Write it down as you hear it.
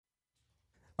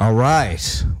All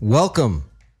right. Welcome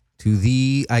to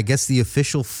the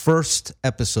official first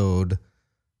episode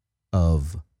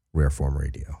of Rare Form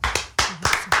Radio.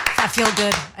 I feel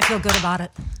good. I feel good about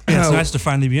it. Yeah, it's nice to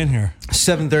finally be in here.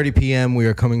 7:30 p.m. We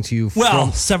are coming to you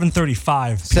from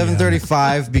 7:35.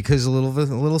 7:35 because a little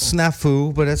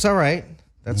snafu, but it's all right.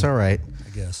 That's all right. I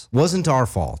guess. Wasn't our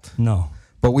fault. No.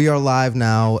 But we are live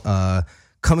now,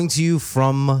 coming to you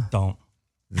from Don't.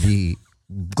 the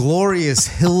glorious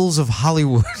hills of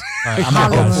Hollywood. All right, I'm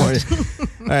not Hollywood.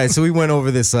 All right, so we went over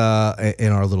this in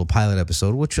our little pilot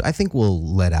episode, which I think we'll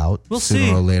let out We'll sooner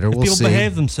see. or later. If We'll people see.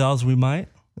 behave themselves, we might.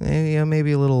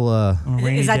 Maybe a little. On a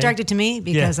rainy Is that day. directed to me?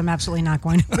 Because I'm absolutely not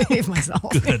going to behave myself.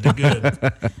 Good.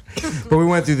 But we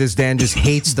went through this. Dan just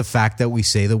hates the fact that we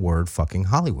say the word fucking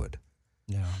Hollywood.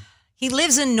 Yeah. He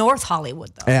lives in North Hollywood,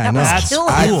 though. Yeah, that no. must That's kill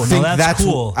cool. him. No, that's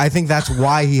cool. I think that's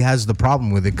why he has the problem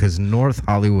with it, because North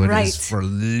Hollywood Right. is for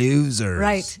losers.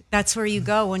 Right. That's where you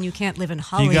go when you can't live in If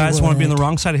Hollywood. you guys want to be on the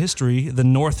wrong side of history, the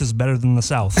North is better than the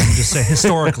South. Let me just say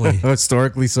historically.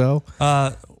 Historically so.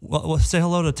 Well, say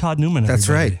hello to Todd Newman. That's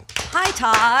everybody. right. Hi,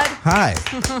 Todd.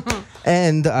 Hi.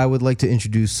 And I would like to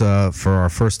introduce, for our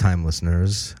first-time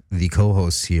listeners, the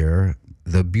co-hosts here,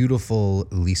 the beautiful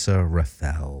Lisa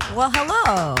Rafael. Well,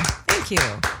 hello. Thank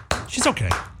you. She's okay.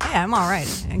 Yeah, I'm all right.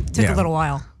 It took Yeah. a little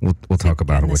while. We'll talk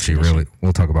about in what this she condition. really.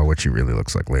 We'll talk about what she really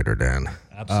looks like later, Dan.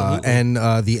 Absolutely. And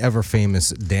the ever famous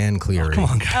Dan Cleary. Come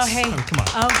on, guys. Oh, hey. Come on.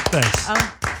 Oh,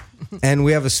 Thanks. And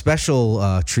we have a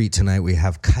special treat tonight. We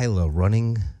have Kyla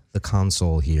running the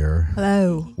console here,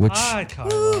 hello. which Hi,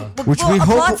 Kyla. Which well, we hope-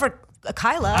 applaud for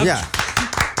Kyla. yeah,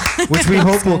 which we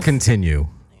hope will continue.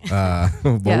 But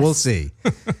Yes. we'll see.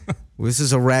 This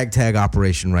is a ragtag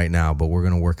operation right now, but we're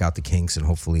going to work out the kinks, and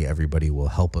hopefully everybody will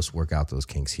help us work out those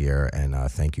kinks here. And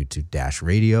thank you to Dash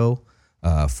Radio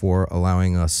for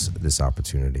allowing us this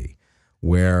opportunity,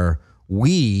 where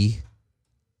we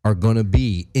are going to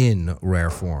be in rare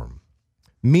form.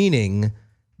 Meaning,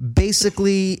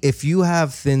 basically, if you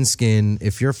have thin skin,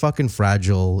 if you're fucking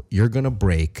fragile, you're going to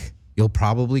break. You'll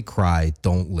probably cry.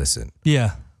 Don't listen.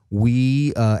 Yeah.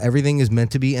 We everything is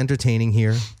meant to be entertaining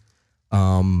here.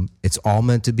 It's all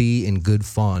meant to be in good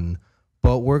fun,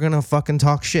 but we're gonna fucking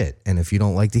talk shit. And if you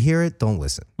don't like to hear it, don't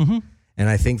listen. Mm-hmm. And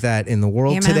I think that in the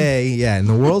world Amen. today, in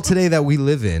the world today that we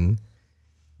live in,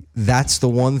 that's the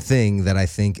one thing that I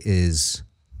think is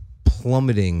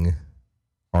plummeting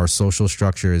our social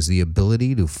structure, is the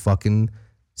ability to fucking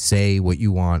say what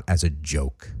you want as a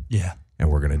joke. Yeah. And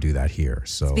we're gonna do that here.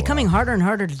 So It's becoming harder and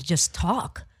harder to just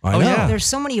talk. I know. yeah. There's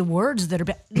so many words that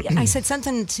are. I said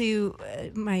something to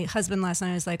my husband last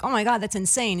night. I was like, "Oh my God, that's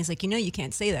insane." He's like, you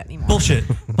can't say that anymore. Bullshit.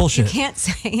 You can't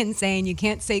say insane. You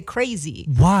can't say crazy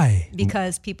Why?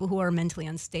 because people who are mentally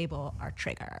unstable are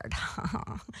triggered.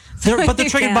 But they're You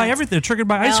triggered by can't. everything. They're triggered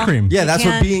by ice Well, cream. Yeah, You that's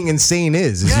what can't- being insane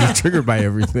is you're triggered by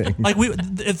everything. Like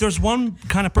if there's one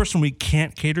kind of person we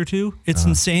can't cater to, it's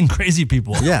insane, crazy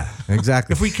people. Yeah,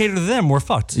 exactly. If we cater to them, we're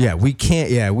fucked. Yeah, we can't.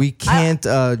 Yeah, we can't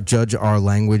judge our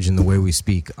language and the way we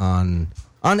speak on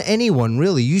anyone.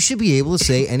 Really, you should be able to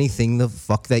say anything the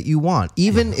fuck that you want,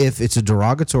 even if it's a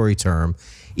derogatory term,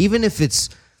 even if it's.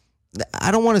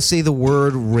 I don't want to say the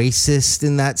word racist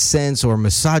in that sense, or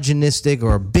misogynistic,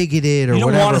 or bigoted, or You don't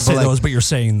whatever. want to say but, like, those, but you're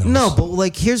saying those. no, but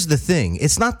like, here's the thing: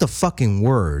 it's not the fucking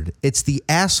word; it's the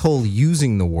asshole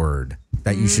using the word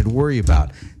that you should worry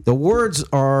about. The words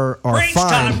are Preach,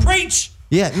 fine. Todd, preach.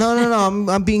 Yeah, no.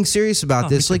 I'm being serious about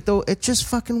this. Like, though, it's just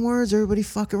fucking words. Everybody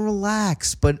fucking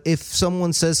relax. But if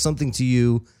someone says something to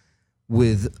you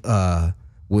with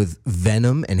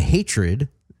venom and hatred,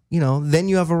 then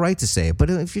you have a right to say it. But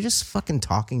if you're just fucking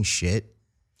talking shit,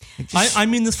 I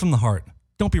mean this from the heart.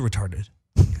 Don't be retarded.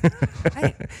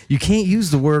 you can't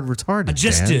use the word retarded. I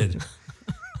just Dan. did.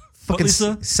 Fucking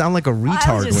Lisa? sound like a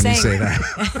retard when just you say saying.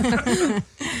 that.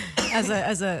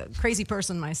 as a crazy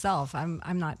person myself, I'm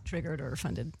not triggered or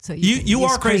offended. So You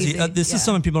are crazy. This Yeah. is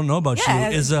something people don't know about Yeah,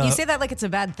 you. Is you say that like it's a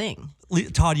bad thing.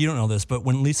 Todd, you don't know this, but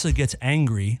when Lisa gets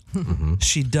angry,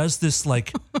 she does this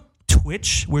like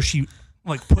twitch where she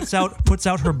like puts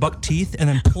out her buck teeth and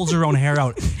then pulls her own hair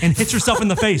out and hits herself in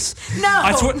the face. No,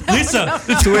 I swear, no, Lisa.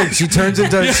 Twitch. She turns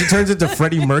into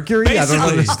Freddie Mercury. I don't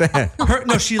Basically.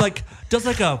 understand. She like does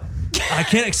like a. I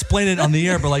can't explain it on the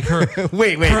air, but like her.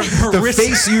 Wait. Her The wrists,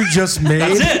 face you just made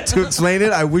That's it. to explain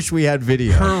it, I wish we had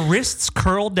video. her wrists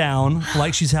curl down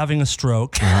like she's having a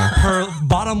stroke. Her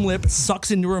bottom lip sucks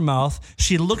into her mouth.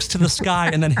 She looks to the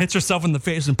sky and then hits herself in the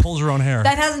face and pulls her own hair.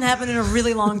 that hasn't happened in a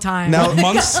really long time. Now,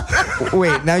 Months.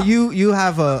 wait. Now you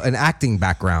have an acting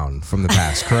background from the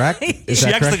past, correct? Is She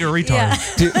that acts correct? like a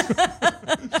retard.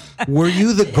 Yeah. Were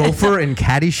you the gopher in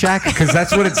Caddyshack? Because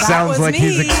that's what it sounds was like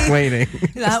he's me. explaining.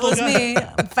 That was me.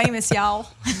 I'm famous, y'all.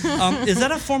 Is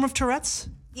that a form of Tourette's?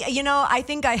 Yeah, I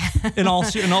think I. In all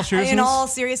seriousness? In all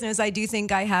seriousness, I do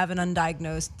think I have an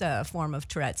undiagnosed form of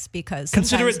Tourette's because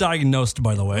Consider it diagnosed,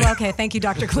 by the way. Well, okay, thank you,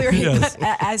 Dr. Cleary. Yes.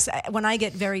 But when I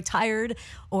get very tired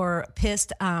or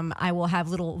pissed, I will have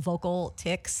little vocal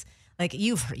tics. Like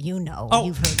you've heard them.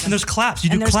 And there's claps.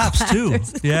 You do claps too.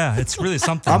 Yeah, it's really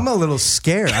something. I'm a little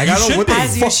scared. I don't know what the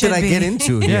As you fuck should did I be. get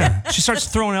into here. Yeah, she starts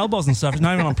throwing elbows and stuff. It's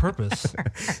not even on purpose.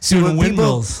 See, Doing what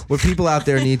windmills. people out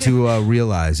there need to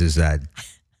realize is that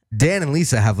Dan and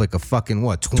Lisa have like a fucking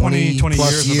 20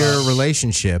 plus years year of that.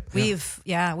 relationship. We've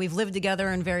lived together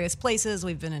in various places.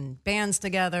 We've been in bands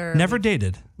together. Never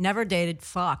dated. Never dated.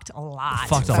 Fucked a lot.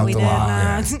 Fucked a But we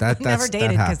lot. did Yeah. That- never that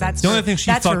dated because that's The only thing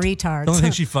she that's fucked. for retards. The only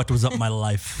thing she fucked was up my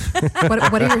life.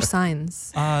 What are your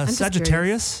signs? I'm just curious.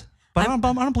 Sagittarius. But I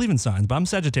don't believe in signs. But I'm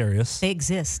Sagittarius. They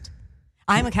exist.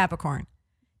 I'm a Capricorn,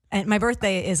 and my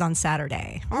birthday is on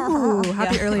Saturday. Ooh,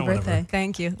 happy Yeah. early Whatever. birthday.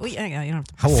 Thank you. Well, yeah, you don't have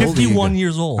to. How old are you 51 guys?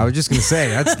 years old. I was just gonna say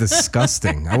that's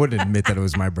disgusting. I wouldn't admit that it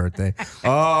was my birthday.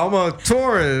 Oh, I'm a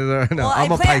Taurus. No, Well,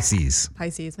 I'm I a plan- Pisces.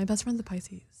 Pisces. My best friend's a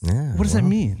Pisces. Yeah, What does that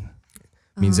mean?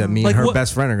 means that me Like and her what-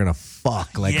 best friend are gonna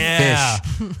fuck like Yeah.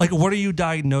 fish. Like, what are you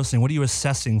diagnosing? What are you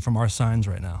assessing from our signs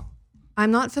right now? I'm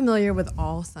not familiar with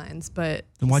all signs, but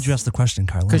Then why'd you ask the question,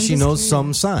 Kyla? Because she just knows curious.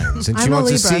 some signs and she I'm a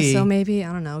wants Libra, to see. so maybe,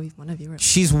 I don't know, one of you are.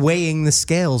 She's weighing the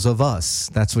scales of us.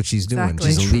 That's what she's doing. Exactly.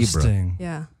 She's a Libra. Interesting.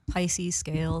 Yeah. Pisces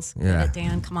scales. Yeah. Get it,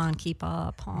 Dan, come on, keep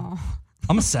up. Oh.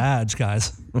 I'm a Sag,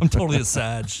 guys. I'm totally a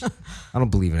Sag. I don't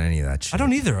believe in any of that shit. I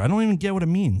don't either. I don't even get what it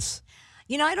means.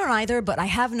 I don't either, but I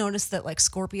have noticed that like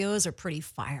Scorpios are pretty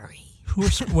fiery. Who are,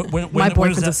 when, My where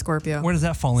boyfriend's does a that- Scorpio. Where does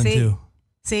that fall See? into?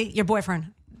 See, your boyfriend.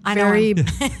 I know Very him.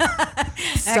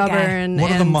 stubborn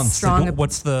What are the and months? strong. Like,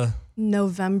 what's the...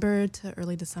 November to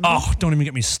early December. Oh, don't even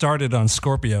get me started on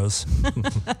Scorpios.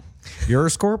 You're a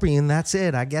Scorpion. That's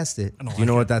it. I guessed it. don't Do you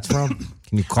know like what that's from?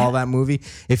 Can you call that movie?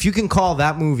 If you can call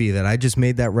that movie that I just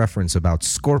made that reference about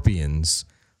scorpions,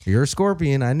 you're a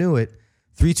Scorpion. I knew it.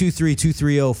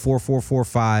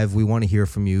 323-230-4445. We want to hear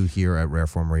from you here at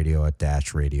Rareform Radio at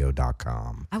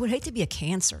 -radio.com. I would hate to be a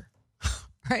Cancer.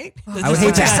 Right? I would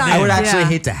hate to. I would actually Yeah.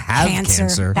 hate to have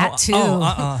cancer. That too.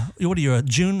 What are you, a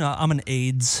June? I'm an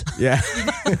AIDS. Yeah.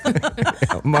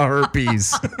 My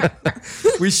herpes.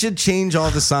 We should change all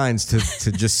the signs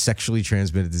to just sexually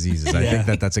transmitted diseases. I Yeah.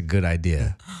 think that's a good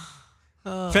idea.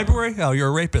 February? Oh, you're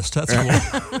a rapist. That's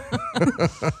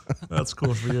cool. That's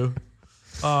cool for you.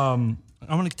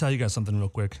 I'm going to tell you guys something real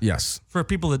quick. Yes. For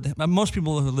people that, most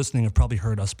people who are listening have probably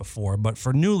heard us before, but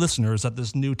for new listeners at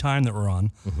this new time that we're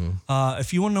on,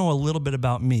 if you want to know a little bit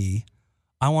about me,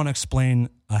 I want to explain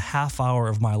a half hour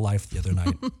of my life the other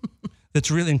night. That's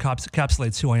really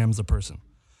encapsulates who I am as a person.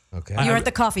 Okay. You're at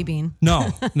the coffee bean.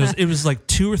 No, it was like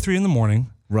 2 or 3 in the morning.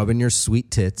 Rubbing your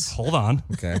sweet tits. Hold on.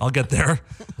 Okay. I'll get there.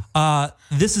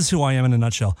 This is who I am in a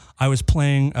nutshell. I was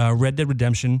playing Red Dead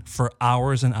Redemption for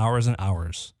hours and hours and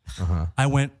hours. I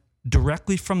went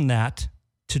directly from that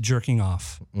to jerking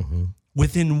off.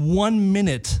 Within 1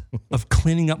 minute of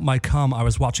cleaning up my cum, I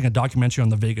was watching a documentary on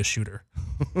the Vegas shooter.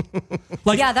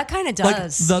 Like, Yeah, that kind of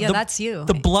does. That's you.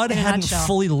 The blood in a hadn't nutshell.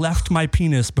 fully left my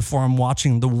penis before I'm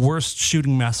watching the worst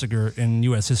shooting massacre in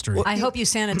U.S. history. I hope you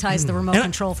sanitized the remote And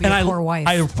control for your poor wife.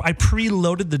 I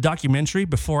preloaded the documentary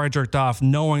before I jerked off,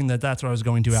 knowing that that's what I was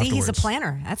going to See, afterwards. he's a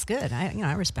planner. That's good.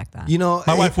 I respect that. You know,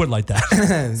 My wife would like that.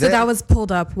 So that was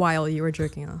pulled up while you were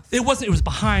jerking off. It wasn't. It was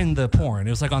behind the porn. It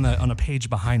was like on a page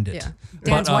behind it. Yeah.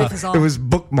 Dan's But, wife is all. it was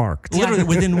bookmarked. literally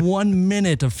within 1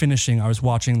 minute of finishing, I was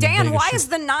watching. The Dan, Vegas why shoot. is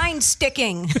the 9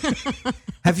 sticking?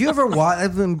 Have you ever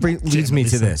watched? Leads me to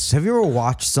Lisa. this. Have you ever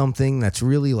watched something that's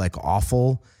really like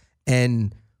awful,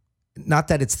 and not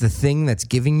that it's the thing that's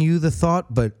giving you the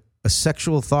thought, but a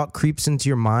sexual thought creeps into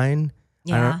your mind?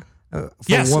 Yeah. For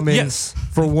Yes, a woman, yes.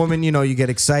 For a woman, you know, you get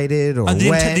excited or the,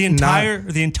 wet. the not-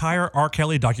 entire R.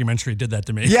 Kelly documentary did that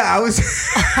to me. Yeah, I was.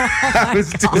 I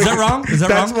was doing, Is that wrong? Is that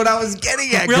that's wrong? what I was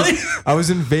getting at. 'cause Really? I was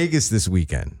in Vegas this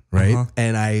weekend, right? Uh-huh.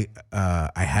 And I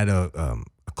had a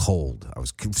cold. I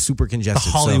was super The congested.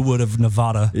 so- Hollywood of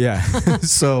Nevada. yeah.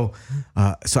 so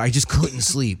I just couldn't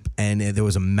sleep, and there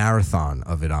was a marathon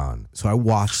of it on. So I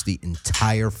watched the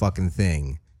entire fucking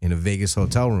thing in a Vegas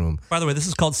hotel room. By the way, this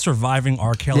is called Surviving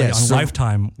R. Kelly Yeah, on so-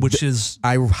 Lifetime, which is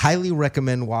I highly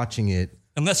recommend watching it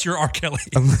unless you're R. Kelly.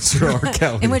 unless you're R.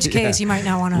 Kelly. In which case, Yeah. you might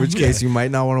not want In which to. case, you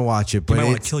might not want to watch it. But might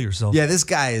wanna it's- kill yourself. Yeah, this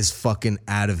guy is fucking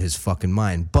out of his fucking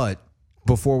mind. But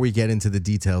before we get into the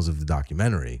details of the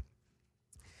documentary,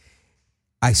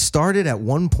 I started at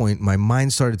one point, my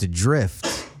mind started to drift,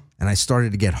 and I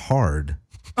started to get hard.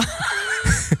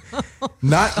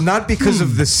 Not because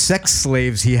of the sex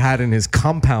slaves he had in his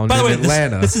compound By the way, in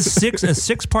Atlanta. this is a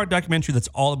 6-part documentary that's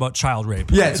all about child rape.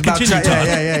 yeah, it's about Continue, Todd.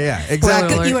 yeah. Exactly.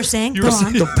 Spoiler You were saying? You Go were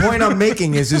on. The point I'm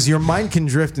making is your mind can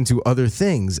drift into other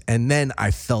things, and then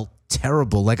I felt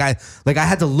terrible. Like I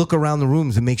had to look around the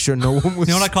rooms and make sure no one was.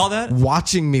 You know what I call that?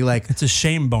 Watching me, like, It's a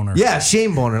shame boner. yeah,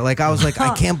 shame boner. Like I was like,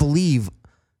 I can't believe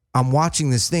I'm watching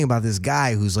this thing about this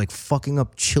guy who's like fucking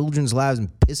up children's lives and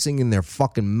pissing in their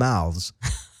fucking mouths,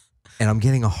 and I'm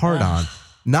getting a hard on.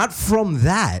 Not from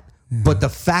that. But the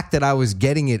fact that I was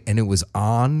getting it and it was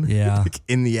on like,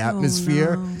 in the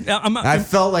atmosphere, Yeah, I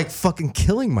felt like fucking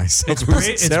killing myself. It's, It was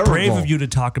it's terrible. brave of you to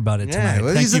talk about it tonight. Yeah,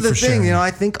 well, Thank these are you the for thing. sharing. You know,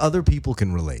 I think other people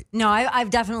can relate. No, I've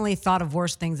definitely thought of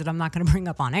worse things that I'm not going to bring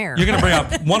up on air. You're going to bring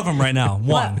up one of them right now.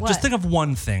 One. What? Just think of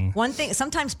one thing. One thing,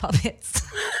 sometimes puppets.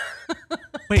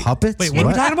 Wait, Puppets? Wait, what are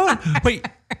we What? talking about? Wait.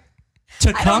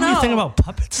 To come, you know. think about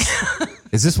puppets?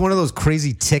 Is this one of those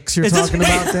crazy ticks you're talking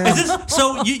about, Dan? Is this,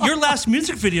 so your last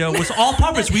music video was all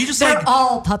puppets. Were you just They're like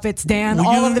all puppets, Dan. Well,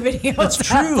 all you- of the videos that's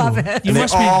have true. puppets. You And they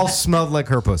must be all smelled like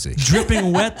her pussy.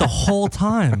 dripping wet the whole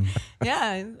time.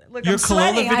 Yeah, look, Your I'm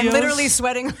sweating. Colola I'm videos? literally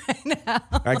sweating right now.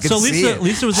 I could So see it.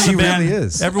 Lisa was in She a band. really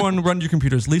is. Everyone run your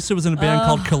computers. Lisa was in a band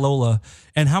called Colola.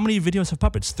 And how many videos have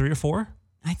puppets? 3 or 4?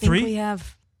 I think 3? we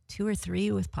have 2 or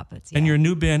 3 with puppets. And yeah. your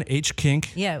new band H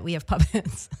Kink. Yeah, we have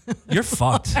puppets. You're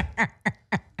fucked.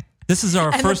 This is our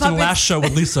And the first and puppets- last show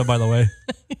with Lisa, by the way.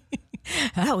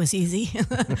 That was easy.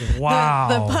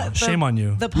 Wow. Shame on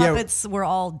you. The puppets were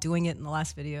all doing it in the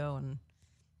last video, and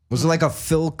Was it like a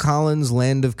Phil Collins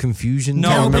Land of Confusion? No,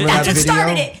 Do you but remember that's that what video?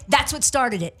 started it. That's what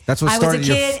started it. That's what I started was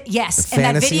a your kid, yes, and that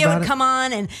fantasy video about would it? come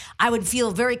on, and I would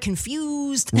feel very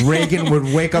confused. Reagan would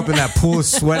wake up in that pool of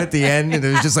sweat at the end, and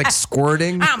it was just like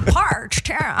squirting. I'm parched.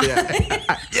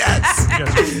 Yes, You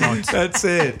guys are fucked. that's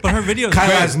it. But her video is Kyla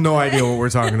great. has no idea what we're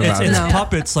talking It's about. No.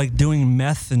 puppets like doing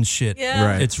meth and shit. Yeah.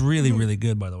 Right. It's really, really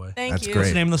good, by the way. Thank That's you. great. What's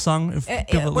the name of the song? If people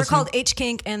are We're listening? called H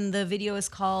Kink, and the video is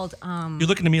called. You're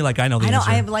looking at me like I know the I know.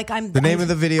 answer. I'm. The name of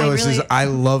the video is "I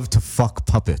Love to Fuck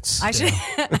Puppets." I should.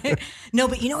 No,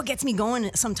 but you know what gets me going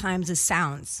sometimes is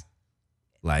sounds.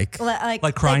 Like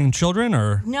like crying children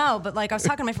or No, but like I was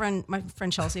talking to my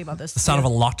friend Chelsea about this. the sound of a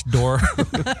locked door.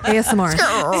 ASMR.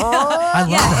 I love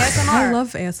Yeah, that. ASMR. I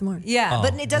love ASMR. Yeah, Oh,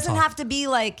 but it doesn't that's have to be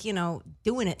like,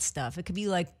 doing it stuff. It could be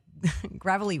like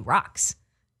gravelly rocks.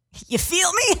 You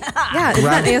feel me? Yeah, isn't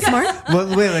that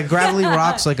ASMR? wait, like gravelly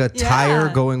rocks, like a tire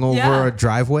going over Yeah. a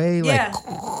driveway. Like Yeah.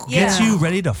 Gets Yeah. you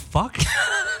ready to fuck?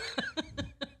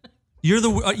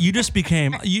 You just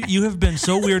became you have been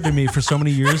so weird to me for so many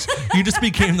years. You just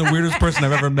became the weirdest person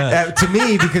I've ever met. to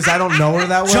me, because I don't know her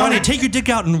that well. Johnny, take your dick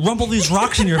out and rumble these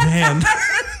rocks in your hand.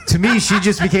 To me, she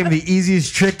just became the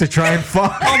easiest trick to try and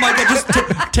fuck. Oh my god, just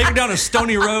take her down a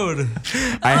stony road.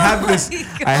 I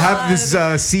have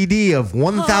this CD of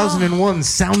 1001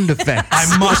 sound effects.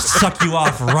 I must suck you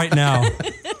off right now.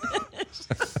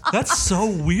 That's so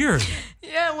weird.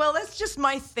 Yeah, well, that's just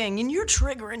my thing, and you're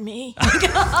triggering me.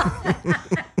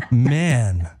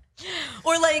 Man.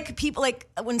 Or like people, like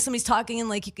when somebody's talking and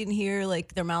like you can hear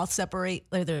like their mouth separate,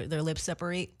 like their lips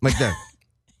separate. Like that.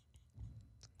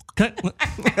 Can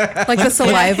I- Like the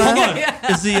saliva. hold on.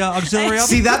 Is the auxiliary up?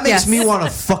 See, that makes Yes. me want to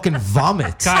fucking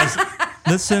vomit. Guys,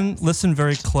 listen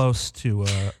very close to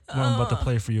what I'm about to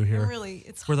play for you here. Really,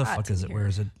 it's Where the hot fuck in is it? here. Where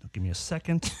is it? Give me a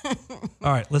second.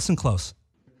 All right, listen close.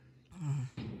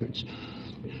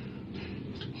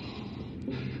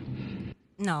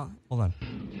 No, Hold on.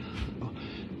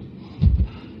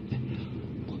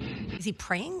 is he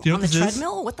praying Do you know on what the this is?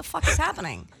 treadmill? What the fuck is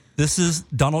happening? This is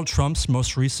Donald Trump's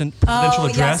most recent presidential Oh,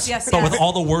 yes, address, yes, but yes. with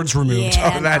all the words removed.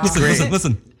 Yeah, Oh, that's no. great.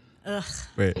 Listen.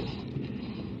 Wait.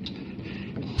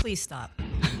 Please stop.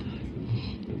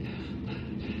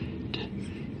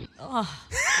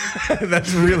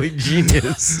 That's really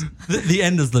genius. The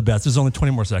end is the best. There's only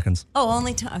 20 more seconds. Oh,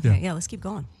 only two. Okay, yeah, let's keep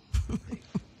going.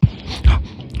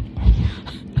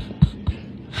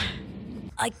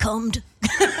 I cummed.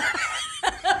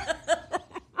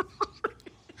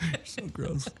 So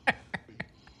gross.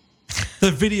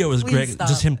 The video is Please great. stop.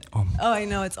 Just him. Oh, I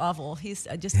know it's awful. He's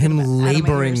just Him out of my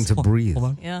laboring ears. to breathe.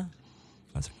 Hold on. Yeah.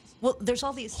 5 seconds. Well, there's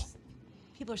all these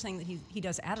people are saying that he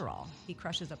does Adderall. He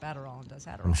crushes up Adderall and does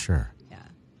Adderall. I'm sure. Yeah.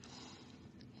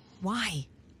 Why?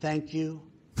 Thank you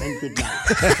and good night.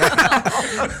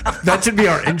 That should be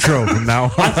our intro from now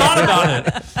on. I thought about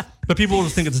it, but people will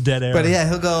just think it's dead air. But yeah,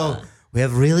 he'll go, we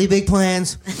have really big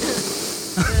plans.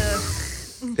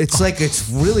 It's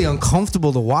really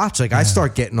uncomfortable to watch. Like I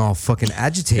start getting all fucking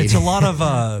agitated. It's a lot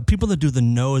of people that do the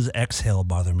nose exhale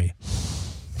bother me.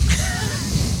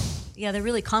 Yeah, they're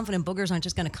really confident boogers aren't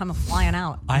just going to come flying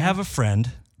out. I have a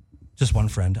friend, just one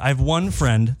friend. I have one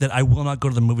friend that I will not go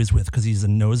to the movies with because he's a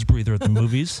nose breather at the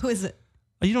movies. Who is it?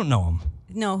 Oh, you don't know him.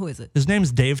 No, who is it? His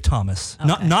name's Dave Thomas.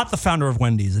 Okay. Not the founder of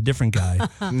Wendy's, a different guy.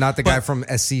 Not the guy from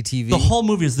SCTV. The whole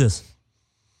movie is this.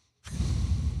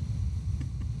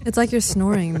 It's like you're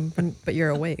snoring, but you're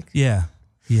awake. Yeah.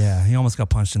 Yeah. He almost got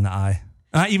punched in the eye.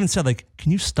 And I even said, like,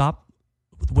 can you stop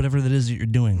with whatever that is that you're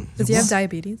doing? Does he have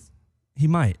diabetes? He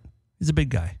might. He's a big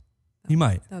guy. He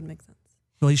might. That would make sense.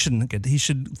 Well, he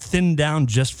should thin down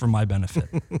just for my benefit.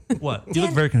 What? You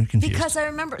look very confused. Because I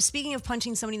remember, speaking of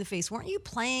punching somebody in the face, weren't you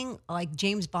playing like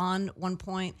James Bond at one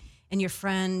point and your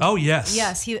friend? Oh, yes.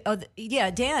 Yes.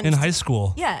 Dan. In high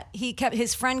school. Yeah.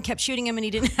 His friend kept shooting him and he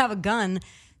didn't have a gun.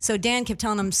 So Dan kept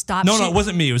telling him, stop No, shooting. it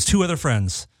wasn't me. It was two other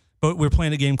friends. But we were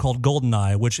playing a game called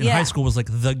GoldenEye, which in high school was like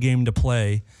the game to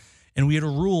play. And we had a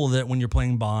rule that when you're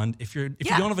playing Bond, if you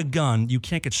don't have a gun, you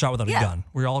can't get shot without a gun.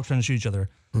 We're all trying to shoot each other.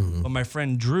 Mm-hmm. But my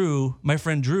friend Drew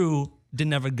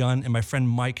didn't have a gun, and my friend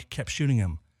Mike kept shooting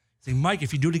him. Saying, Mike,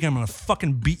 if you do it again, I'm gonna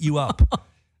fucking beat you up.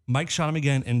 Mike shot him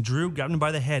again, and Drew grabbed him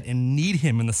by the head and kneed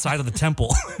him in the side of the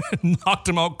temple, and knocked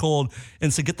him out cold,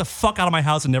 and said, "Get the fuck out of my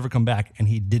house and never come back." And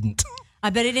he didn't. I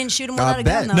bet he didn't shoot him without a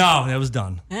bet. gun, though. No, it was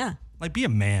done. Yeah. Like, be a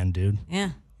man, dude. Yeah. You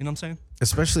know what I'm saying?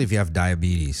 Especially if you have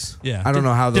diabetes. Yeah. I don't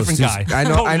know how those Different two. guy. I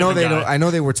know Totally they different guy. I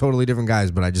know they were totally different guys,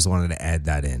 but I just wanted to add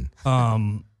that in.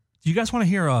 Do you guys want to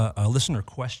hear a listener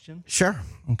question? Sure.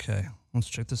 Okay, let's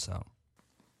check this out.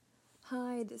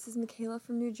 Hi, this is Michaela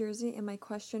from New Jersey, and my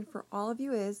question for all of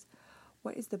you is,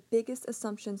 what is the biggest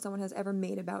assumption someone has ever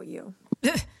made about you?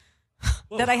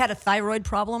 That I had a thyroid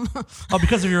problem. Oh,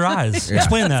 because of your eyes.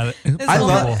 Explain that.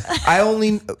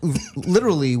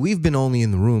 Literally, we've been only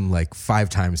in the room like 5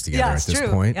 times together Yeah, at it's this true.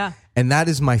 point. Yeah. And that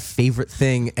is my favorite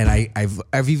thing. And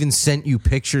I've even sent you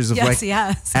pictures of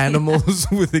Yes. animals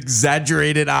with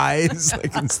exaggerated eyes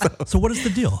and stuff. So what is the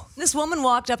deal? This woman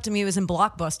walked up to me, it was in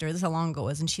Blockbuster, this is how long ago it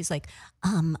was, and she's like,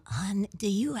 hon, do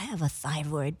you have a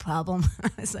thyroid problem? I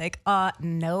was like,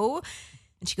 no.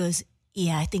 And she goes,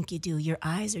 yeah, I think you do. Your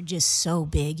eyes are just so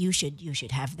big. You should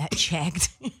have that checked.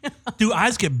 Do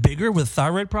eyes get bigger with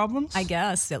thyroid problems? I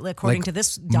guess, according Like to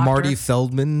this doctor. Marty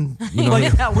Feldman. You know,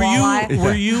 Like, Walleye.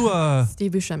 were you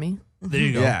Steve Buscemi. there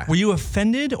you go. Yeah. Were you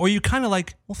offended, or you kind of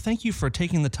like, well, thank you for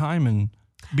taking the time and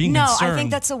being No, concerned? I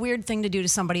think that's a weird thing to do to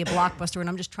somebody at Blockbuster, and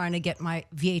I'm just trying to get my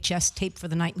VHS tape for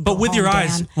the night. And But go with home, your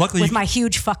eyes, Dan, luckily with you my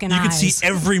huge fucking you eyes. can see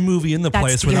every movie in the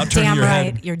place You're without turning damn your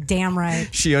right. head. You're damn right.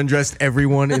 she undressed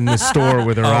everyone in the store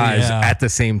with her eyes yeah. at the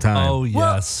same time. Oh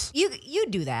yes. Well, you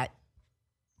do that,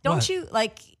 don't What? you?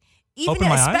 Like, even Open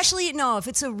my eyes? especially no, if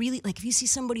it's a really like if you see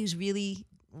somebody who's really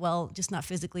just not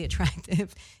physically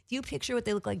attractive, do you picture what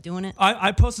they look like doing it?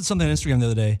 I posted something on Instagram the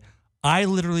other day. I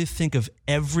literally think of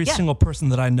every single person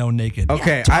that I know naked.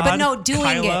 Okay, Yeah. I- but no, doing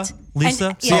Kyla, it, Lisa.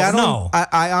 And, See, I don't. no.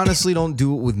 I honestly don't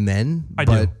do it with men. I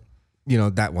but, do. You know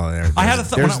that. Well, I had a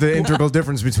th- there's when I- the integral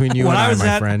difference between you when and I was my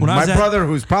at- friend. when I My was at- brother,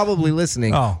 who's probably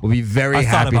listening, Oh. will be very I thought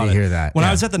happy about to it. hear that. When Yeah.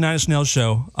 I was at the Nine Inch Nails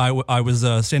show, I was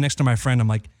standing next to my friend. I'm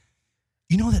like,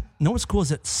 you know what's cool is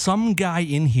that some guy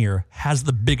in here has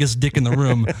the biggest dick in the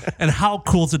room, and how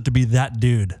cool is it to be that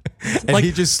dude? and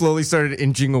he just slowly started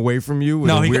inching away from you with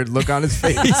a he weird got- look on his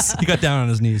face. he got down on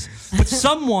his knees. But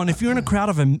someone, if you're in a crowd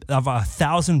of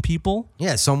 1,000 people,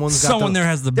 Yeah, someone there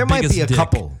has the There might biggest be a dick.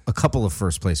 couple of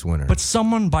first place winners. But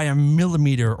someone by a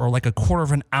millimeter or like a quarter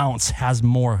of an ounce has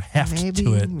more heft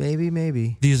to it.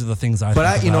 maybe. These are the things I.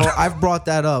 But think about. I've brought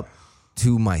that up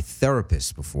to my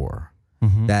therapist before.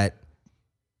 Mm-hmm. That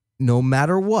no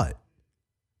matter what,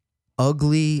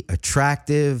 ugly,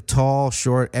 attractive, tall,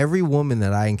 short, every woman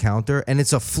that I encounter, and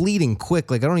it's a fleeting quick,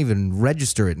 like I don't even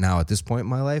register it now at this point in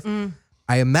my life.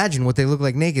 I imagine what they look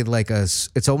like naked,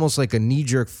 it's almost like a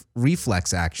knee-jerk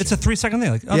reflex action. It's a 3-second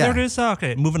thing. Like, oh, Yeah. there it is. Oh,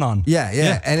 okay, moving on.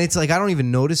 yeah. And it's like I don't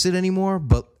even notice it anymore,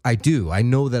 but I do. I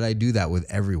know that I do that with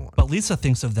everyone. But Lisa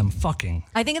thinks of them fucking.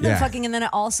 I think of them Yeah. fucking, and then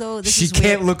this She is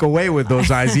can't weird. look away with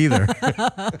those eyes either.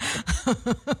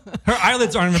 Her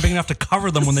eyelids aren't even big enough to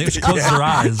cover them when she closes her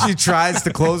eyes. She tries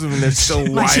to close them and they're still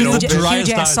My wide huge, open. Driest huge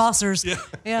ass eyes. saucers.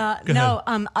 Yeah. Go No.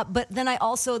 But then I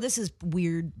also, this is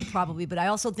weird, probably, but I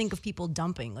also think of people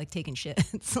dumping, like taking shit.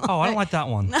 Oh, I don't like that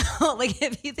one. Like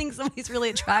if you think somebody's really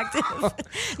attractive,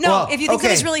 no. Well, if you think okay.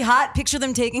 somebody's really hot, picture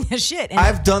them taking a shit. And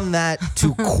I've done that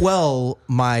to quell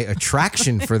my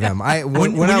attraction for them.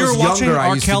 When When I you was were watching younger, I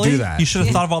R. used Kelly, to do that. you should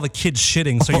have thought of all the kids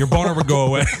shitting so your boner would go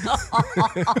away.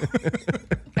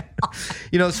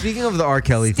 Speaking of the R.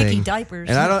 Kelly Sticky thing, diapers.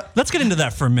 and I don't. Let's get into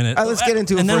that for a minute. Let's get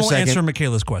into it and then for a we'll second. answer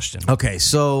Michaela's question. Okay,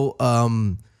 so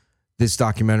this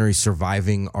documentary,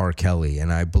 Surviving R. Kelly,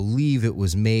 and I believe it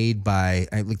was made by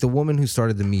like the woman who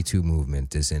started the Me Too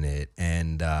movement is in it,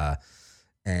 and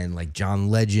like John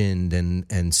Legend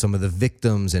and some of the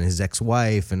victims and his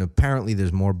ex-wife, and apparently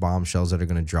there's more bombshells that are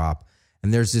going to drop,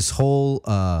 and there's this whole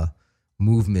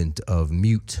movement of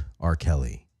mute R.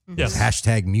 Kelly, Yes.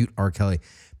 hashtag mute R. Kelly,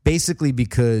 basically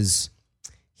because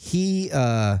he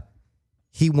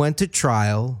went to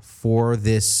trial for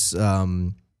this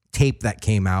tape that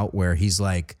came out where he's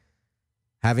like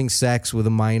having sex with a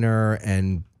minor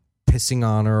and pissing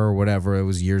on her or whatever. It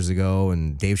was years ago,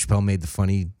 and Dave Chappelle made the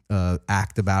funny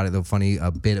act about it, the funny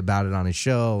bit about it on his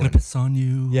show. Gonna piss on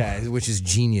you. Yeah, which is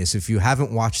genius. If you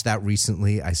haven't watched that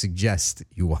recently, I suggest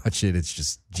you watch it. It's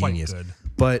just genius. Quite good.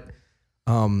 But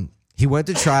he went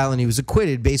to trial and he was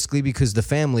acquitted basically because the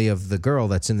family of the girl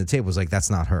that's in the tape was like,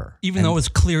 that's not her. Even though it's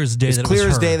clear as day It's that clear it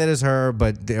was as her. day that is her,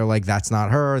 but they're like, that's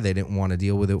not her. They didn't want to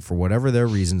deal with it for whatever their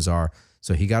reasons are.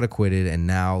 So he got acquitted, and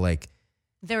now like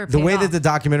They were the paid way off. that the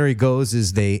documentary goes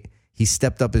is he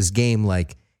stepped up his game.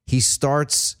 Like he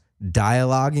starts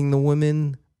dialoguing the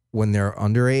women when they're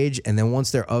underage, and then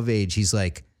once they're of age, he's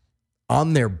like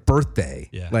on their birthday,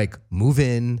 like move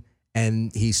in,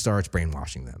 and he starts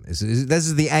brainwashing them. This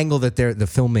is the angle that the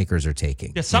filmmakers are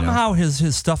taking. Yeah, somehow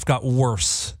his stuff got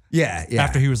worse. Yeah.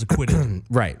 After he was acquitted.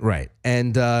 Right.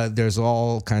 And there's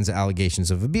all kinds of allegations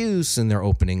of abuse, and they're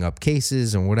opening up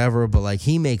cases and whatever. But like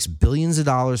he makes billions of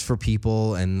dollars for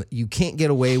people, and you can't get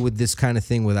away with this kind of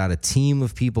thing without a team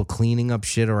of people cleaning up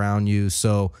shit around you.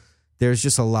 So there's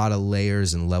just a lot of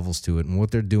layers and levels to it. And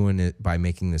what they're doing it by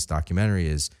making this documentary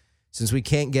is, since we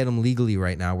can't get him legally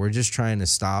right now, we're just trying to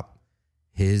stop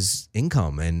his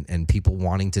income and people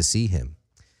wanting to see him.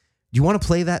 Do you want to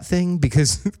play that thing?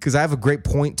 Because I have a great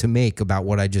point to make about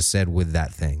what I just said with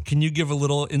that thing. Can you give a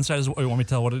little insight? Or you want me to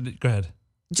tell what it is? Go ahead.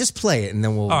 Just play it, and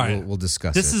then we'll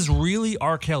discuss This it. is really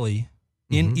R. Kelly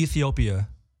in Ethiopia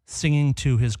singing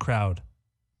to his crowd.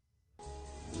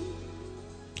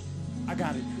 I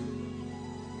got it.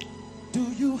 Do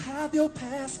you have your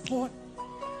passport?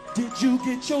 Did you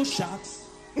get your shots?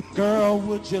 Girl,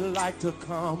 would you like to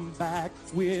come back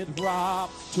with Rob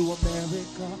to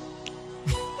America?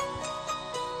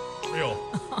 Real.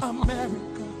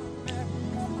 America.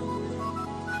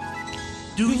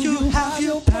 Do you have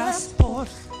your passport?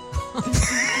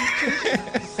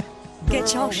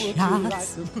 Get your Would you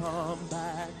shots. like to come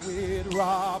back with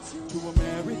Rob to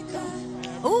America?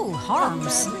 Ooh,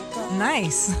 harms.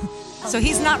 Nice. So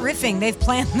he's not riffing. They've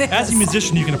planned this. As a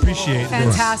musician, you can appreciate this.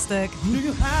 Fantastic. Do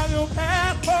you have your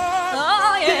passport?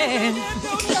 Oh, yeah.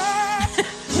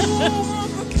 Who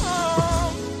wants to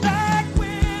come back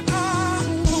with us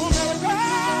to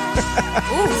America?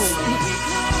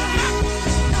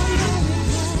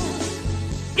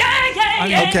 I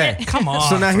mean, Okay. Come on.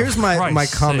 So now here's for my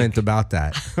Christ's comment sake. about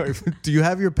that. Do you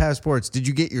have your passports? Did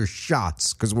you get your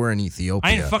shots? Because we're in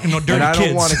Ethiopia. I ain't fucking no dirty and I kids.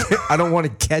 don't want to. I don't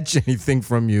want to catch anything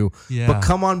from you. Yeah. But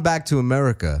come on back to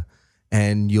America,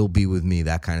 and you'll be with me.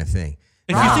 That kind of thing.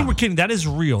 If you think we're kidding, that is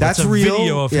real. That's a real.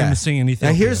 video of him singing in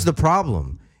Ethiopia. Now here's the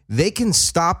problem: they can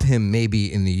stop him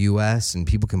maybe in the U.S. and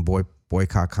people can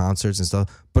boycott concerts and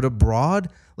stuff, but abroad,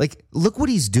 like, look what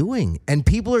he's doing, and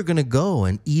people are gonna go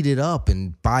and eat it up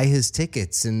and buy his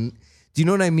tickets. And do you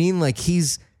know what I mean? Like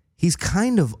he's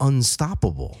kind of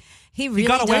unstoppable. He really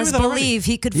got away does with it already. believe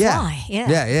he could Yeah. fly.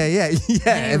 Yeah. Yeah. He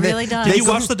And really does. Did you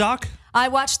watch the doc? I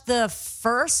watched the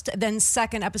first, then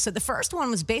second episode. The first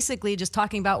one was basically just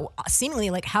talking about seemingly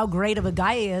like how great of a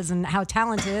guy he is and how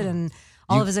talented and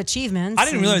all of his achievements. I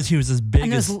didn't realize he was as big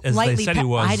And it as was they lightly said he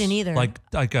was. I didn't either. Like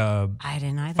I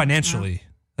didn't either. financially.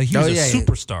 Like he was a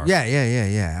superstar.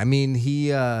 Yeah. I mean, he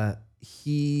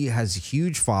has a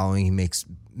huge following. He makes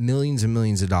millions and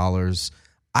millions of dollars.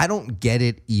 I don't get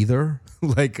it either.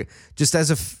 Like, just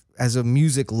as a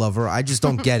music lover, I just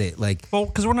don't get it. Like, Well,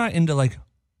 because we're not into like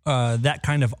that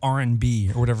kind of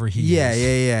R&B or whatever he is.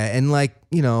 yeah. And like,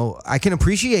 you know, I can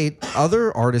appreciate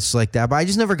other artists like that, but I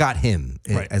just never got him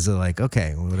Right. as a like,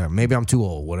 okay, whatever. Maybe I'm too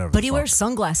old, whatever. But he Fuck. wears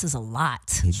sunglasses a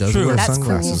lot. He does True. wear That's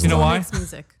sunglasses. cool. You know why? It's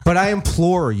music. But I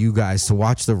implore you guys to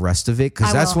watch the rest of it, because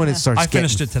I that's will. when it starts I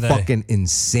finished getting it today. fucking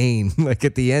insane. Like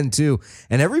at the end too,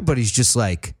 and everybody's just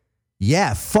like,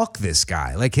 "Yeah, fuck this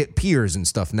guy." Like hit peers and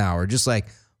stuff now are just like,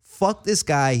 "Fuck this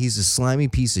guy. He's a slimy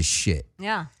piece of shit."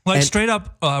 Yeah. Like And- straight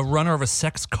up runner of a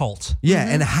sex cult. Yeah,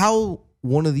 and how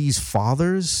one of these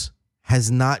fathers has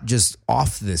not just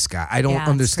off this guy. I don't Yeah, it's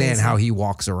understand crazy. how he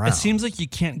walks around. It seems like you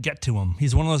can't get to him.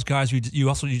 He's one of those guys you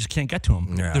just can't get to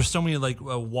him. Yeah. There's so many like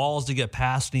walls to get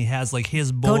past, and he has like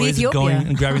his Go to boys Ethiopia. going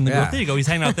and grabbing the girl. Yeah. There you go. He's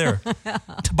hanging out there.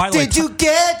 To buy, like, Did you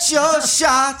get your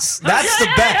shots? That's the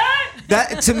best.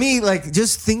 That to me, like,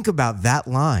 just think about that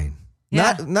line.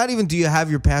 Yeah. Not even do you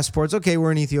have your passports? Okay,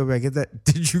 we're in Ethiopia. I get that.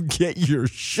 Did you get your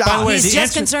shot? By the way, He's the just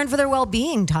answer- concerned for their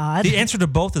well-being, Todd. The answer to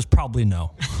both is probably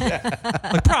no.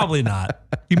 Like, probably not.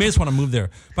 You may just want to move there.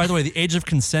 By the way, the age of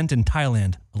consent in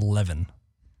Thailand, 11.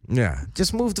 Yeah,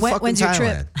 just move to fucking When's your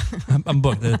trip? Thailand. I'm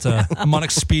booked. I'm on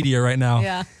Expedia right now.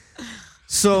 Yeah.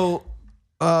 So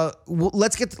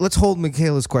let's hold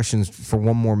Michaela's questions for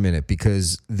one more minute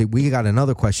because we got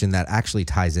another question that actually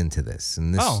ties into this,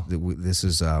 and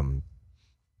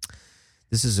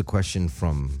this is a question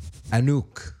from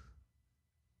Anouk,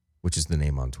 which is the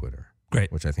name on Twitter.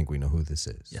 Great. Which I think we know who this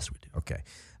is. Yes, we do. Okay.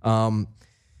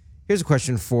 Here's a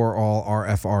question for all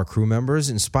RFR crew members.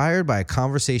 Inspired by a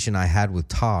conversation I had with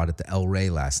Todd at the El Rey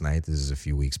last night. This is a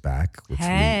few weeks back. Which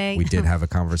Hey. we did have a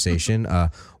conversation.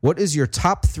 What is your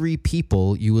top 3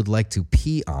 people you would like to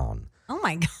pee on? Oh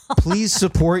my God. Please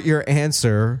support your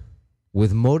answer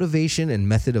with motivation and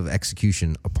method of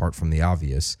execution apart from the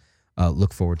obvious.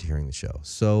 Look forward to hearing the show.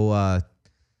 So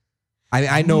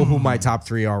I know who my top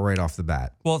 3 are right off the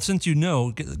bat. Well, since you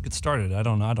know, get started. I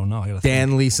don't know. I gotta Dan,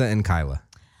 think. Lisa, and Kyla.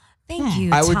 Thank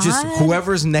you, I would just Todd.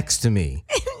 whoever's next to me.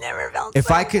 I've never felt If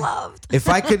so I could, loved.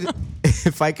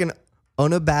 if I can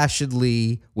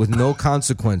unabashedly, with no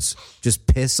consequence, just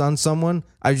piss on someone,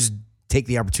 I just take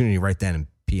the opportunity right then and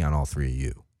pee on all 3 of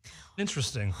you.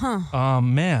 Interesting.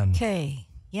 Man. Okay.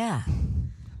 Yeah.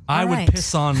 I All would right.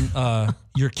 piss on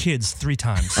your kids 3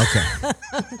 times. Okay.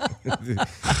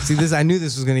 See, I knew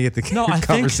this was going to get the No, I think-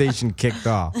 conversation kicked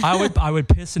off. I would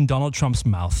piss in Donald Trump's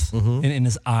mouth, in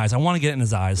his eyes. I want to get it in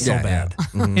his eyes so Yeah, yeah. bad.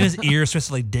 In his ears, just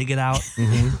to like dig it out.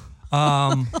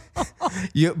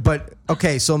 But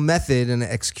okay, so method and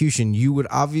execution, you would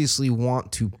obviously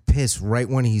want to piss right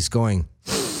when he's going.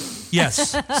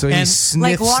 Yes. So he And- sniffs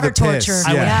Like water the piss. torture.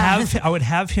 I Yeah. would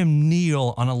have him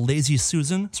kneel on a lazy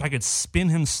Susan so I could spin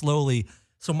him slowly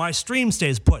so my stream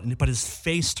stays put, but his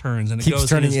face turns and it Keeps goes in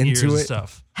turning his ears into and it.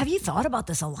 stuff. Have you thought about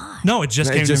this a lot? No, it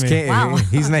just came It just to me. came. Wow.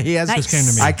 He has Nice. just came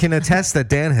to me. I can attest that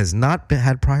Dan has not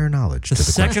had prior knowledge to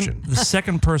the question. The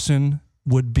second person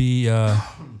would be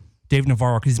Dave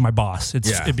Navarro because he's my boss.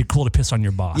 Yeah. It'd be cool to piss on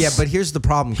your boss. Yeah, but here's the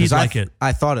problem. 'cause He'd like it.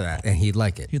 I thought of that, and he'd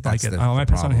like it. He'd That's like it. the I might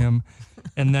piss on problem. him.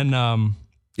 And then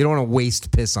You don't want to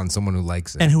waste piss on someone who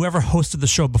likes it. and whoever hosted the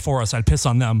show before us, I'd piss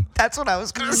on them. That's what I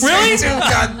was going to Really? say, too.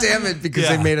 God damn it, because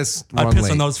Yeah. they made us I'd run piss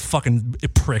late. on those fucking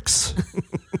pricks.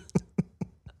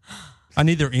 I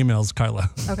need their emails, Kyla.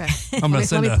 Okay. I'm gonna let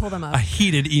send me a, pull them a up.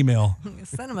 heated email.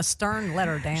 Send him a stern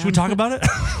letter, Dan. Should we talk about it?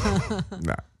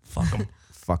 Nah, Fuck them.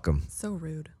 fuck them. So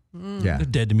rude. Yeah. They're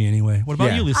dead to me anyway. What about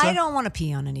Yeah. you, Lisa? I don't want to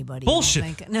pee on anybody. Bullshit. I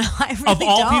don't think. No, I really Of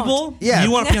all don't. people, Yeah.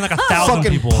 you want to be on like 1,000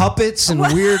 Fucking people. puppets and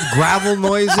weird gravel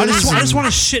noises. I just and want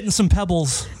to shit in some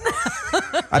pebbles.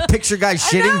 I picture guys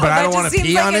shitting, but I that don't just want to seems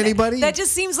pee like on an- anybody. That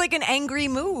just seems like an angry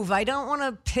move. I don't want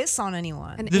to piss on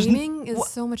anyone. And There's aiming is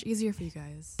so much easier for you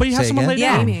guys. But you have Say someone again? lay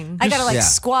yeah, down. Aiming. I gotta like Yeah.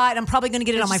 squat. I'm probably gonna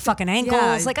get it on my just- fucking ankles.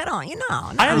 yeah. Like I don't,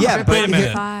 I Yeah, wait but a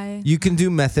minute. Thigh. You can do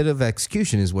method of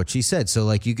execution, is what she said. So,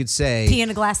 like, you could say pee in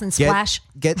a glass and splash.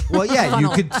 Well, yeah,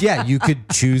 you could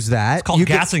choose that. It's called you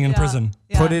could gassing in prison.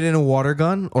 put it in a water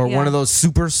gun or Yeah. one of those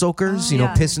super soakers.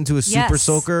 yeah. Piss into a super Yes.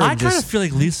 soaker. I And kind of just, feel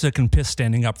like Lisa can piss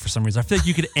standing up for some reason. I feel like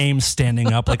you could aim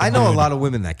standing up. Like I know a dude lot of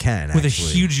women that can with actually.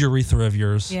 a huge urethra of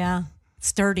yours. Yeah,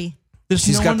 sturdy. There's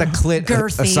She's no got one, the clit the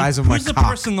girthy. size of my Who's the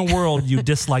cock. person in the world you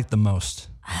dislike the most?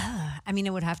 I mean,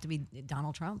 it would have to be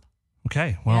Donald Trump.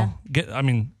 Okay, well,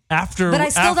 after But I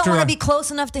still don't after want a- to be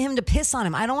close enough to him to piss on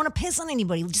him. I don't want to piss on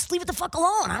anybody. Just leave it the fuck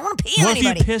alone. I don't want to pee on What if you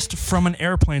anybody. pissed from an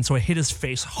airplane so it hit his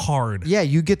face hard? Yeah,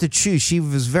 you get to choose. She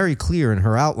was very clear in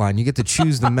her outline. You get to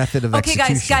choose the method of Okay,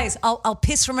 execution. guys, I'll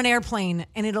piss from an airplane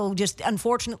and it'll just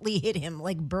unfortunately hit him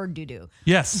like bird doo doo.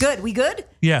 Yes. Good. We good?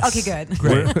 Yes. Okay, good.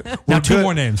 Great. We're Now two good.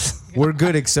 more names. We're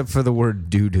good except for the word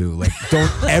doo doo. Like,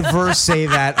 don't ever say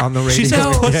that on the radio. She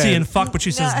says pussy again. and fuck, but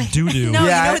she says doo doo. No.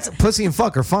 Yeah, you know what's- pussy and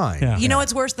fuck are fine. Yeah. You know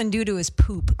what's worse than doo doo is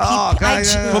poop. Oh, God,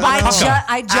 yeah.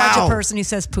 I judge Ow. a person who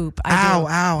says poop. I Ow, do.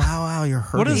 ow, ow, ow! You're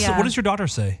hurting. What does your daughter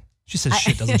say? She says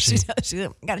shit, doesn't she? She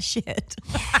got a shit.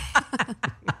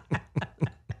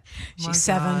 She's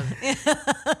 7.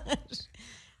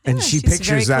 And she she's very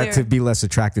pictures that clear. to be less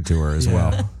attracted to her as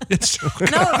well. It's true.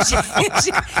 No,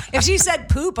 if she said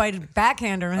poop, I'd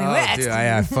backhand her. Oh, dude,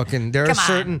 I fucking. There are Come on.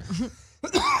 certain.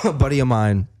 A buddy of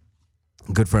mine,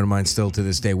 a good friend of mine, still to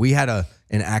this day. We had an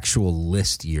actual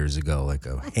list years ago, like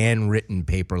a handwritten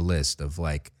paper list of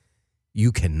like,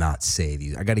 you cannot say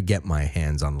these. I got to get my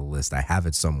hands on the list. I have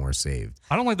it somewhere saved.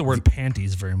 I don't like the word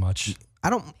panties very much. I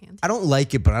don't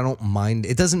like it, but I don't mind.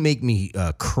 It doesn't make me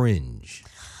cringe.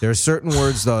 There are certain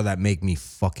words though that make me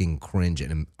fucking cringe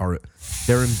and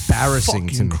they're embarrassing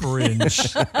to Fucking me.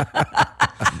 cringe.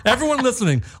 Everyone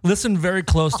listening, listen very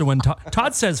close to when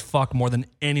Todd says fuck more than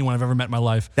anyone I've ever met in my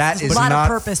life. That There's is a lot of not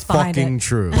purpose behind fucking it.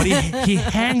 true. But he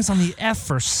hangs on the F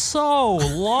for so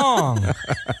long.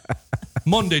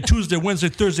 Monday, Tuesday, Wednesday,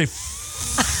 Thursday,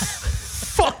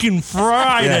 fucking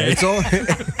Friday. Yeah, it's all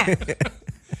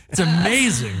It's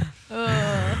amazing.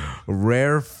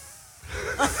 rare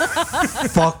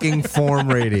fucking form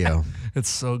radio. It's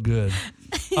so good.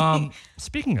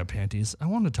 Speaking of panties, I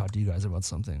want to talk to you guys about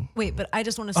something. Wait, but I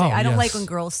just want to say, Oh, I don't yes. like when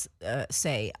girls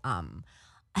say,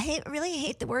 really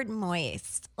hate the word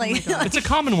moist. Like, It's a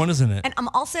common one, isn't it? and I'm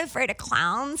also afraid of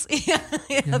clowns.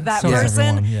 That so is person.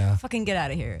 everyone, yeah. Fucking get out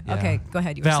of here. Yeah. Okay, go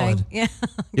ahead. You were Valid. saying? Yeah.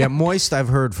 Yeah, moist I've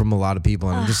heard from a lot of people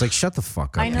and I'm just like, shut the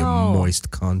fuck up, I you know. moist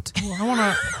cunt.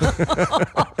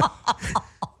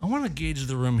 I want to gauge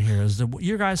the room here. Is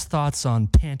your guys' thoughts on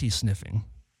panty sniffing?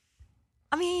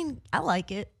 I mean, I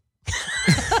like it.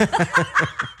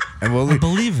 And I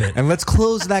believe it. and let's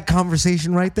close that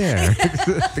conversation right there.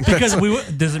 Because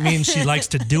does it mean she likes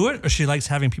to do it or she likes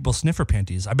having people sniff her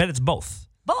panties? I bet it's both.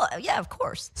 But yeah, of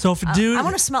course. So if a dude, I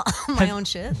want to smell my own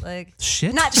shit. Like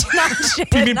Shit? Not shit.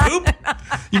 you mean not- poop?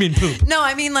 You mean poop? No,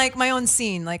 I mean like my own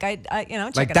scene. Like I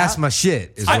check Like it that's out. my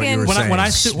shit is what you were saying. When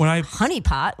I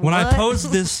honeypot. when I what?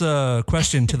 posed this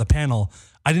question to the panel,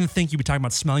 I didn't think you'd be talking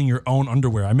about smelling your own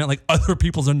underwear. I meant like other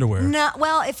people's underwear. No,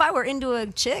 well, if I were into a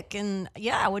chick and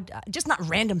I would just not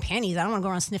random panties. I don't want to go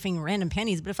around sniffing random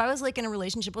panties. But if I was like in a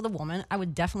relationship with a woman, I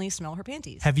would definitely smell her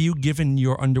panties. Have you given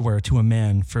your underwear to a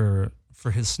man for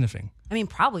his sniffing? I mean,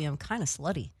 probably I'm kind of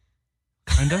slutty.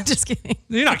 Kinda. Just kidding.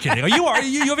 You're not kidding. You are.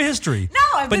 You have a history. No,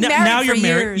 I've but been now, married now you're for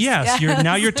married. years. Yes, Yeah.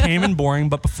 now you're tame and boring.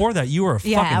 But before that, you were a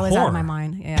fucking Yeah, I was whore. out of my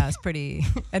mind. Yeah, I was pretty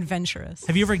adventurous.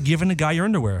 Have you ever given a guy your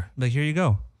underwear? Like, here you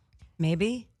go.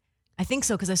 Maybe. I think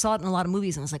so because I saw it in a lot of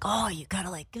movies and I was like, oh, you gotta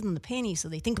like give them the panties so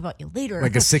they think about you later.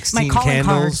 like a My 16 calling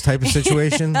candles card. type of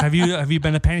situation. Have you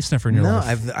been a panty sniffer in your No,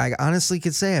 life? I honestly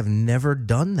could say I've never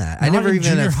done that. I Not never in even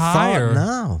junior have high thought. or-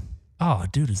 No. Oh,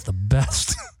 dude, it's the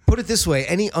best. Put it this way: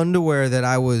 any underwear that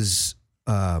I was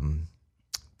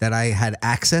that I had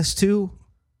access to,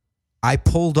 I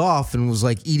pulled off and was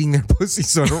like eating their pussy.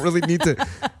 So I don't really need to.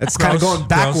 It's kind of Gross, going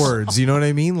backwards. You know what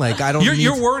I mean? Like I don't. Your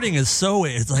need wording is so,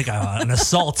 it's like an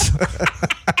assault.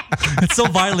 It's so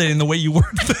violating the way you word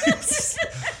things.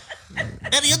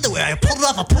 Any underwear, I pulled it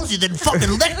off a pussy, then fucking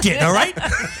licked it, all right?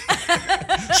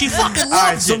 She fucking All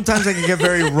right, loves it. sometimes I can get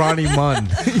very Ronnie Munn.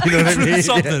 You know what I mean?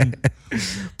 Something.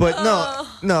 But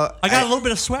no. I got a little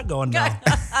bit of sweat going now.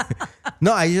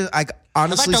 No, I I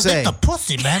honestly like to say lick the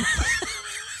pussy, man.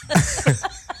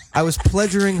 I was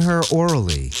pleasuring her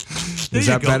orally. There Is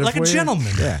you that go. better Like for a you?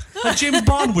 gentleman. Yeah. Like James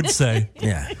Bond would say.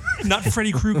 Yeah. Not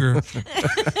Freddy Krueger.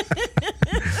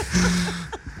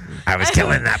 I was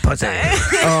killing that pussy.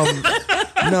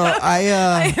 No,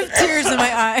 I Tears in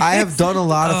my eyes. I have done a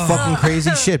lot of fucking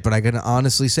crazy shit, but I can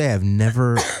honestly say I've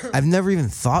never even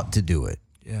thought to do it.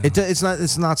 Yeah.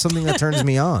 It's not something that turns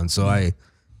me on, so I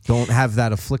don't have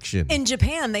that affliction. In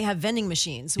Japan, they have vending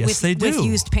machines Yes, they with do.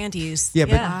 used panties. Yeah,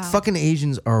 but fucking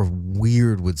Asians are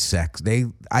weird with sex.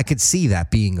 I could see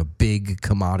that being a big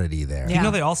commodity there. Yeah. You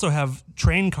know, they also have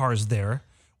train cars there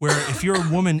where if you're a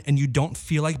woman and you don't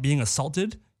feel like being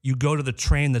assaulted, you go to the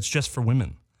train that's just for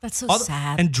women. That's so Other-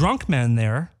 sad. And drunk men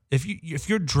there, if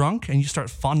you're drunk and you start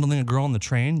fondling a girl on the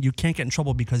train, you can't get in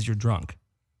trouble because you're drunk.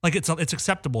 Like it's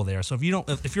acceptable there. So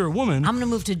if you're a woman, I'm gonna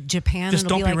move to Japan. Just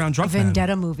and it'll don't be be like around drunk a men.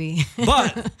 vendetta movie.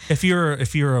 but if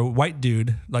you're a white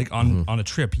dude like on a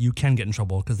trip, you can get in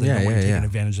trouble because they don't want you taking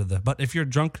advantage of the. But if you're a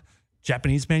drunk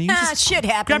Japanese man, you just Shit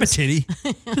happens. grab a titty.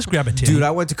 Just grab a titty. Dude, I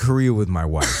went to Korea with my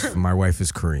wife. My wife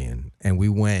is Korean, and we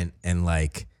went and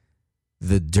like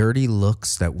the dirty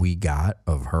looks that we got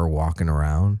of her walking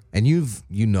around, and you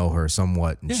know her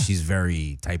somewhat, and she's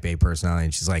very type A personality,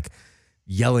 and she's like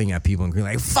yelling at people and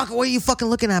like, "Fuck, what are you fucking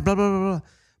looking at?" Blah blah blah blah.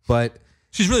 But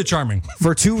she's really charming.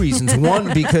 for two reasons.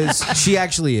 One, because she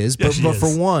actually is, Yeah, but, she but is.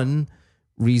 for one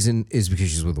reason is because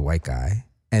she's with a white guy,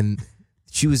 and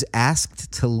she was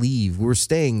asked to leave. We were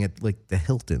staying at like the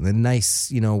Hilton, the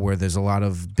nice, where there's a lot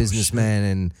of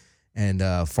businessmen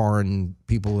and foreign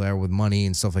people there with money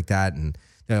and stuff like that, and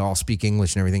they all speak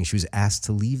English and everything. She was asked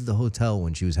to leave the hotel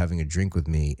when she was having a drink with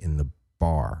me in the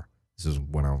bar. This is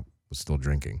when I was still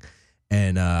drinking,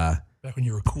 and Back when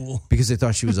you were cool. because they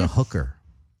thought she was a hooker.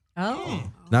 Oh,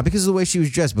 Not because of the way she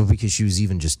was dressed, but because she was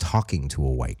even just talking to a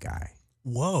white guy.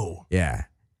 Whoa. Yeah.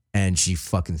 And she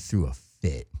fucking threw a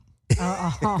fit.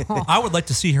 I would like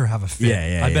to see her have a fit.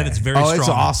 Yeah. I bet it's very strong. It's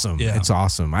awesome. Yeah. It's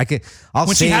awesome. I'll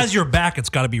When she has your back, it's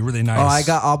got to be really nice.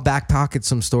 I'll back pocket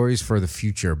some stories for the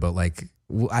future, but like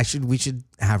we should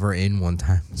have her in one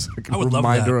time so I can I would love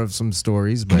remind that. her of some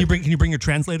stories. But Can you bring your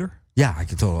translator? yeah, I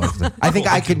can totally. I think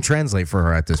I can translate for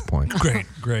her at this point.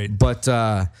 Great. But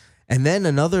and then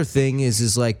another thing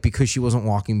is like because she wasn't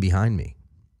walking behind me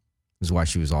is why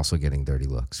she was also getting dirty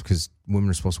looks because women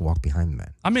are supposed to walk behind the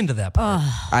men. I'm into that part.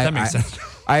 That makes sense.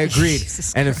 I agreed.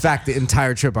 Jesus And in fact, the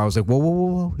entire trip I was like,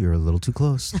 whoa, you're a little too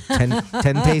close. 10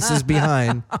 paces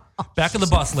behind. Back of the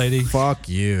bus, lady. Fuck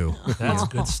you. That's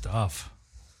good stuff.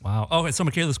 Wow. Okay, so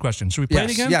Michaela's question. Should we play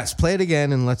it again? Yes, play it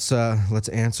again and let's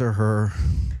answer her.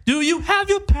 Do you have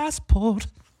your passport?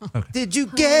 Okay. Did you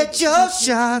get your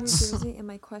shots? New Jersey, and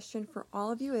my question for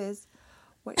all of you is,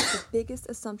 what is the biggest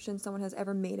assumption someone has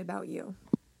ever made about you?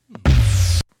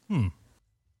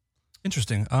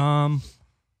 Interesting.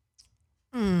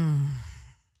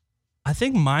 I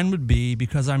think mine would be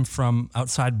because I'm from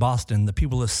outside Boston, that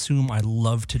people assume I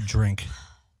love to drink.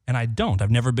 And I don't.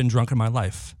 I've never been drunk in my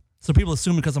life. So people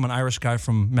assume because I'm an Irish guy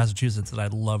from Massachusetts that I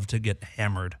love to get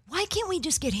hammered. Why can't we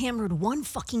just get hammered one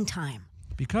fucking time?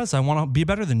 Because I want to be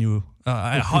better than you.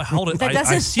 Hold it. That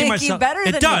doesn't I see make myself. you better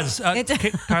it than does. me. It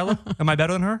does. Kyla, am I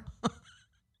better than her?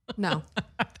 No.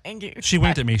 Thank you. She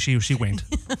winked at me. She winked.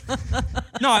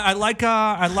 No, I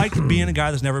like being a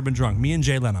guy that's never been drunk. Me and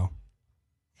Jay Leno.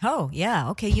 Oh,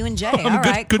 yeah. Okay, you and Jay. I'm All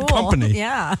right, good cool. company.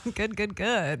 Yeah,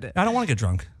 good. I don't want to get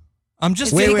drunk. I'm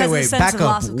just Wait, because wait, of the sense back of up.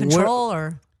 loss of control,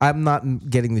 or I'm not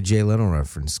getting the Jay Leno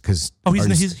reference because. Oh,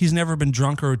 he's never been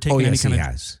drunk or taken any yes, kind he of.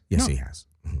 has. Yes, No. he has.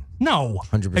 No,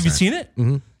 100%. Have you seen it?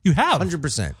 Mm-hmm. You have.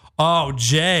 100%. Oh,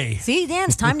 Jay. see, Dan,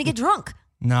 it's time to get drunk.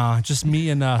 No, just me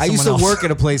and I someone used to else. work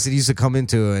at a place that he used to come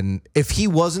into, and if he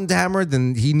wasn't hammered,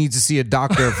 then he needs to see a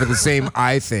doctor for the same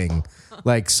eye thing.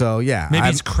 Like, so yeah. Maybe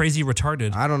he's crazy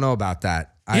retarded. I don't know about that.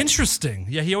 Interesting.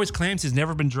 Yeah, he always claims he's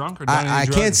never been drunk or done I any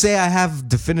drugs. can't say I have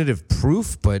definitive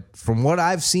proof, but from what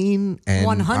I've seen, and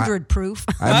 100 proof.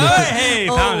 Hey,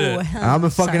 found it. I'm a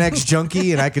fucking ex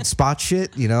junkie, and I could spot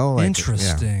shit. You know, like,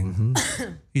 Interesting.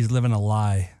 He's living a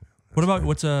lie. What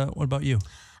about you?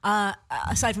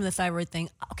 Aside from the thyroid thing,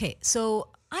 okay, so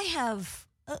I have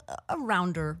a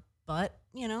rounder butt.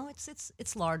 You know,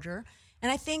 it's larger,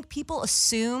 and I think people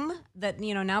assume that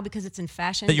now because it's in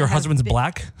fashion That your to have husband's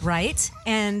black? right?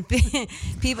 And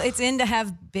people, it's in to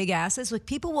have big asses. Like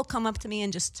people will come up to me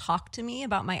and just talk to me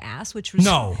about my ass, which was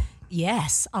No.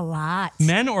 yes, a lot,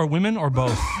 Men or women or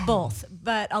both? both,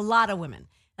 but a lot of women.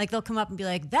 Like they'll come up and be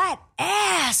like, "That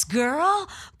ass, girl,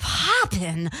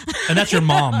 poppin'." And that's your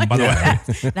mom, by the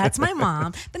way. That's my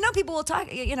mom. But no, people will talk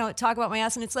about my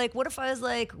ass, and it's like, what if I was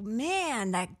like,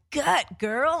 "Man, that gut,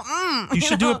 girl." You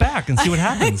should do it back and see what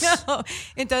happens. No,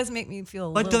 it does make me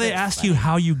feel. Like, do they ask you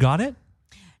how you got it?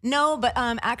 No, but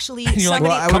actually, You're like, somebody.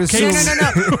 well, I would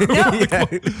Cupcakes?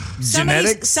 assume no.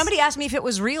 genetics. Somebody asked me if it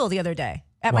was real the other day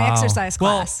at my Wow. exercise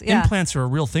class. Well, Yeah. implants are a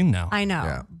real thing now. I know,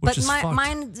 Yeah. Which but is fucked.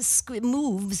 mine just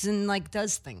moves and like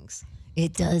does things.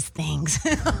 It does things.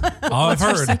 Oh, I've your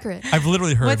heard. secret? I've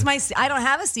literally heard. What's my? I don't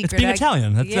have a secret. being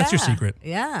Italian. That's your Yeah, secret.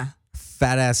 Yeah,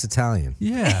 Fat ass Italian.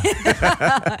 Yeah.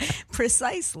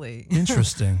 precisely.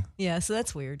 Interesting. Yeah, so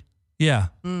that's weird. Yeah.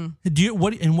 Do you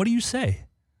what do you say?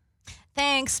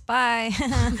 Thanks. Bye.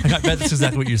 I bet that's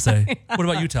exactly what you say. What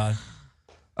about you, Todd?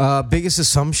 Biggest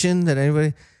assumption that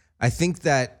anybody, I think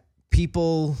that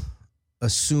people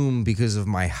assume because of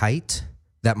my height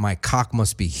that my cock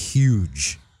must be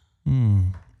huge.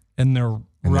 And they're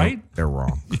And right? They're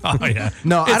wrong. Oh yeah.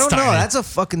 No, I It's don't know. tiny. That's a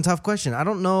fucking tough question. I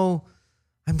don't know.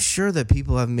 I'm sure that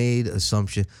people have made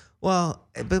assumption. Well,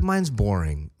 but mine's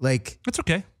boring. Like, It's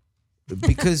okay.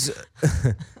 because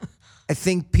I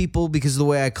think people, because of the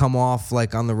way I come off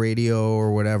like on the radio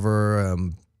or whatever,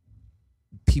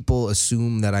 people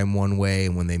assume that I'm one way,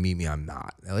 and when they meet me, I'm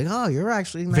not. They're like, "Oh, you're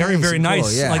actually nice Very, very and cool."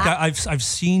 nice. Yeah. Like I've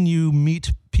seen you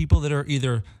meet people that are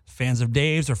either fans of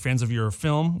Dave's or fans of your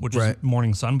film, which Right. is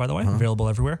Morning Sun, by the way, available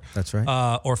everywhere. That's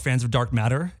right. Or fans of Dark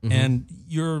Matter, and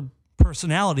your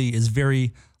personality is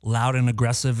very loud and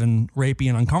aggressive and rapey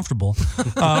and uncomfortable.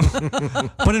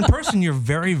 But in person, you're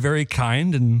very, very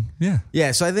kind and yeah.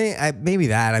 Yeah, so I think maybe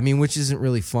that. I mean, which isn't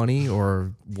really funny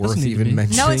or worth need to even be.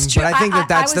 mentioning. No, it's true. But I think I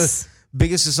that's was- the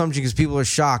biggest assumption because people are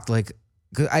shocked. Like,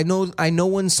 'cause I know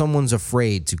when someone's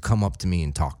afraid to come up to me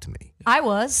and talk to me, I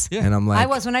was. Yeah. and I'm like, I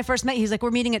was when I first met you. He's like,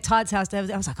 we're meeting at Todd's house. I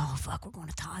was like, oh fuck, we're going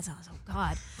to Todd's house. Oh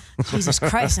God, Jesus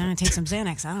Christ! I'm gonna take some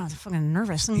Xanax. I don't know. I'm fucking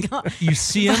nervous. You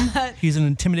see him; he's an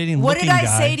intimidating What looking did I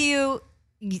guy. say to you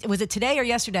Was it today or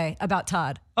yesterday about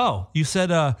Todd? Oh, you said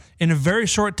in a very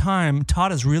short time, Todd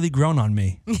has really grown on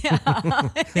me.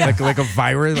 Like a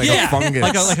virus, like a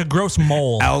fungus, like a gross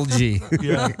mole. algae.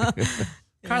 Yeah.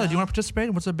 Kyla, do you want to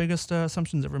participate? What's the biggest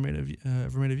assumptions ever made of you?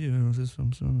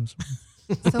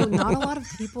 So not a lot of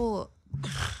people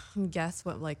can guess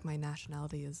what like my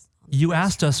nationality is. You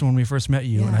asked us when we first met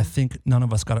you, and I think none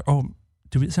of us got it. Oh,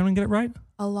 did someone get it right?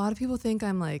 A lot of people think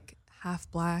I'm like half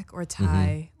black or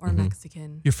Thai or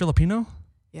Mexican. You're Filipino?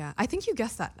 Yeah, I think you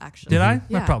guessed that actually. Did I?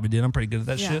 Yeah. I probably did. I'm pretty good at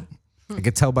that Yeah. shit. I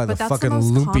could tell by the But that's the fucking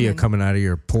most lumpia common. coming out of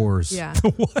your pores. Yeah,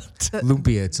 What?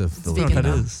 Lumpia, it's a I don't know vegan what that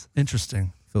though. is.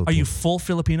 Interesting. Filipino. Are you full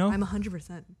Filipino? I'm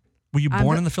 100%. Were you I'm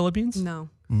born the- in the Philippines? No,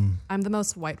 I'm the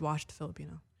most whitewashed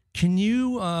Filipino. Can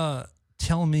you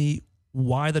tell me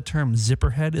why the term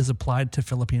zipperhead is applied to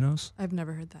Filipinos? I've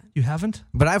never heard that. You haven't?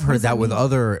 But I've heard does that that with mean?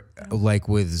 other, like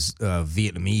with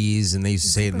Vietnamese, and they used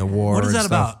to say it in the war. What is and that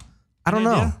stuff. about? I don't Any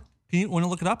know. idea? Can you want to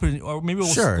look it up, or maybe we'll,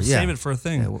 Sure, we'll yeah. save it for a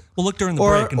thing. Yeah, We'll look during the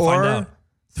break and find out.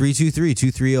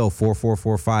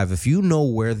 323-230-4445. If you know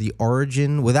where the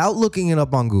origin, without looking it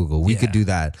up on Google, we could do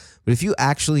that. But if you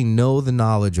actually know the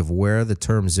knowledge of where the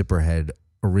term zipperhead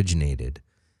originated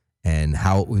and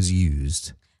how it was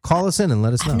used, call us in and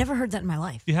let us know. I've never heard that in my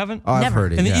life. You haven't? Oh, I've never.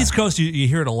 heard it. In the yeah. East Coast, you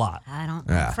hear it a lot. I don't.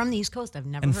 Yeah. I'm from the East Coast. I've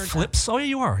never And heard flips. Oh, yeah,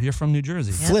 you are. You're from New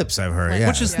Jersey. Flips, I've heard. Yeah.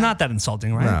 Which is not that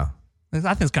insulting, right? No. I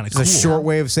think it's kind of It's cool. a short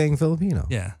way of saying Filipino.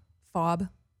 Yeah. Fob,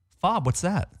 Fob, what's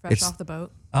that? fresh It's- off the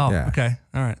boat. Oh, Yeah. okay.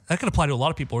 All right. That could apply to a lot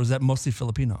of people, or is that mostly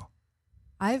Filipino?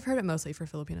 I've heard it mostly for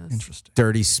Filipinos. Interesting.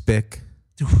 Dirty spick.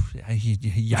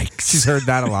 Yikes. She's heard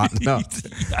that a lot. No.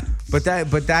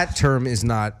 Yikes. But that term is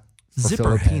not for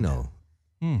Zipperhead. Filipino.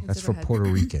 That's for Zipperhead. Puerto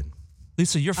Rican.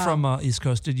 Lisa, you're from East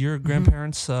Coast. Did your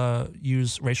grandparents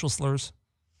use racial slurs?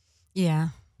 Yeah.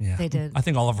 Yeah. They did. I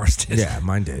think all of ours did. Yeah,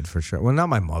 mine did for sure. Well, not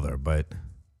my mother, but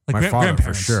Like my father for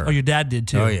grandparents. sure. Oh, your dad did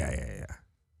too. Oh yeah.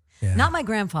 Yeah. Not my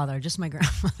grandfather, just my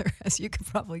grandmother, as you could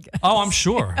probably guess. Oh, I'm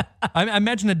sure. I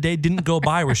imagine a day didn't go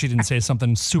by where she didn't say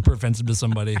something super offensive to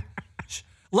somebody.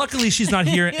 Luckily, she's not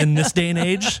here in this day and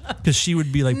age because she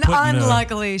would be like put in a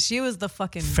Unluckily, she was the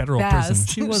fucking federal best. prison.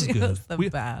 She was good. Was the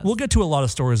best. We'll get to a lot of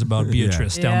stories about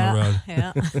Beatrice down the road.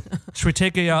 Yeah. Should we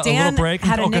take a little Dan break?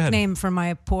 had a go ahead. nickname for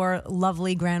my poor,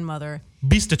 lovely grandmother.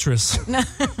 Beastatrice.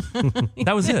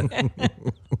 That was it.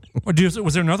 Or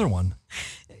was there another one?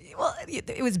 Well,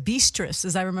 it was Beatrice,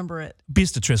 as I remember it.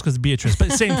 Beastatrice, because Beatrice,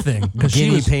 but same thing. Because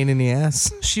Guinea pain in the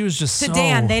ass. she was just To so.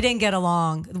 Dan, they didn't get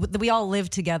along. We all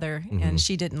lived together, and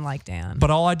she didn't like Dan. But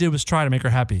all I did was try to make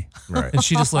her happy, Right. and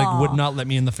she just like would not let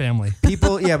me in the family.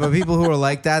 People, yeah, but people who are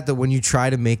like that when you try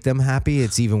to make them happy,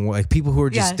 it's even like people who are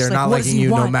just Yeah, they're it's like, not what does liking he you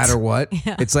no want? matter what.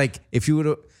 Yeah. It's like if you'd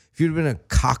have been a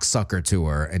cocksucker to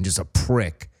her and just a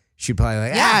prick, she'd probably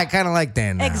like, Yeah. I kind of like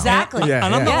Dan now. Exactly. Yeah,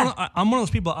 And I'm, yeah. I'm one of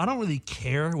those people. I don't really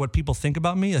care what people think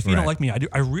about me. If you Right. don't like me,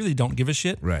 I really don't give a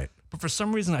shit. Right. But for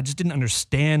some reason, I just didn't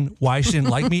understand why she didn't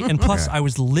like me. And plus, I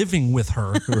was living with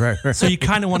her. Right. So you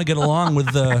kind of want to get along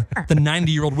with the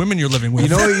 90-year-old women you're living with. You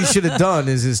know what you should have done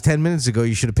is 10 minutes ago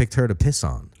you should have picked her to piss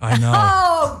on. I know.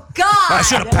 Oh, God. I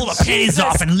should have pulled her panties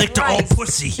off and licked her old Christ.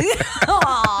 pussy.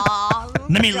 Aw,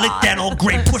 Let me lick that old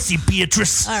great pussy,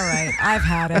 Beatrice. All right, I've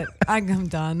had it. I'm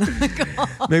done.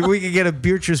 Maybe we could get a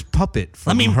Beatrice puppet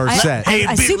from Let me- her I- set. Hey,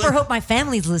 I Be- super let- hope my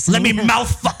family's listening. Let me mouth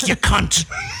fuck you, cunt.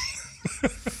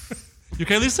 You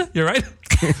okay, Lisa? You all right?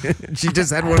 She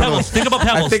just had one of Pebbles. those. Think about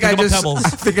pebbles. I think Think about I pebbles.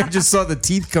 think I just saw the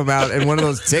teeth come out and one of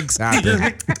those ticks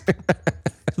happened.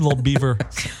 Little beaver.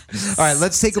 All right,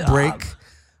 let's take a break.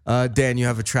 Dan, you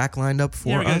have a track lined up for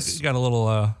Yeah, we us? got a little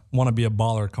want to be a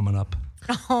baller coming up.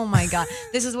 Oh my God,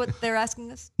 this is what they're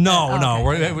asking us. No, Oh, no,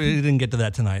 okay. we didn't get to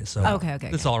that tonight. So Okay.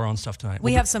 It's all our own stuff tonight.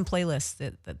 We have some playlists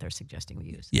that they're suggesting we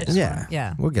use. Yes. Yeah.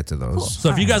 Yeah. We'll get to those. So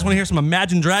if you guys want to hear some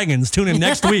Imagine Dragons, tune in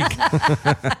next week.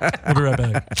 We'll be right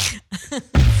back.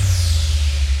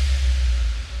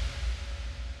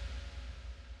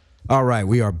 All right,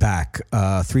 we are back.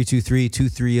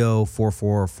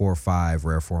 323-230-4445,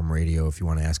 Rare Form Radio. If you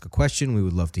want to ask a question, we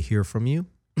would love to hear from you.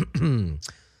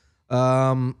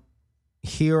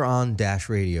 Here on Dash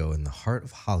Radio in the heart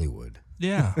of Hollywood.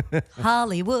 Yeah.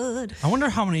 Hollywood. I wonder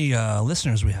how many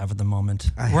listeners we have at the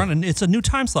moment. It's a new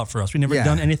time slot for us. We've never Yeah.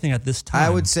 done anything at this time. I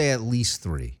would say at least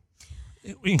 3,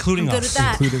 including I'm good us.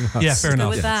 at that. including us. Yeah, fair Good enough.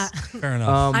 with that. Fair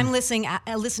enough. I'm listening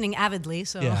avidly.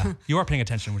 So Yeah, you are paying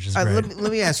attention, which is Let great.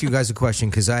 me ask you guys a question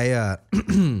because I've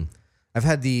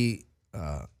had the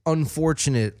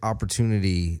unfortunate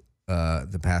opportunity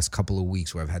the past couple of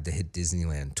weeks where I've had to hit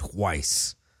Disneyland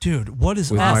twice Dude, what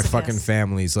is with my Masochist. fucking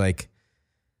families. Like,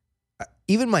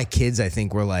 even my kids, I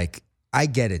think, were like, I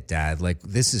get it, Dad. Like,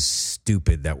 this is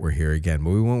stupid that we're here again.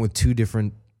 But we went with 2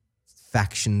 different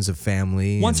factions of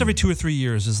family. Once and every 2 or 3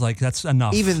 years is like, that's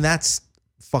enough. even that's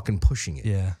fucking pushing it.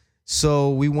 Yeah.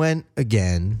 So we went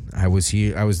again. I was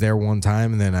there one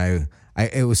time, and then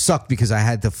it was sucked because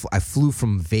I flew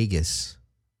from Vegas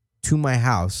to my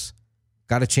house,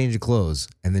 got a change of clothes,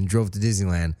 and then drove to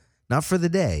Disneyland, not for the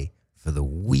day, for the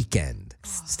weekend,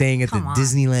 staying at the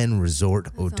Disneyland Resort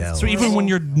Hotel. So even when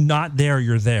you're not there,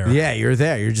 you're there. Yeah, you're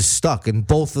there. You're just stuck. And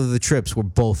both of the trips were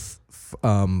both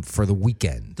for the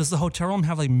weekend. Does the hotel room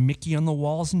have like Mickey on the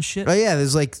walls and shit? Oh yeah,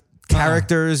 there's like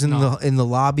characters in the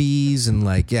lobbies, and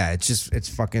like, yeah, it's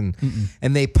fucking.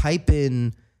 And they pipe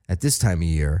in at this time of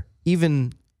year.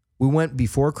 Even we went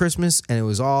before Christmas, and it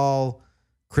was all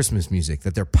Christmas music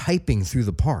that they're piping through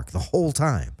the park the whole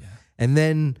time. Yeah. And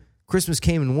then Christmas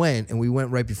came and went, and we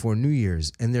went right before New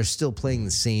Year's, and they're still playing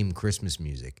the same Christmas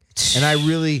music. And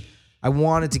I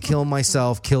wanted to kill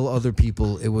myself, kill other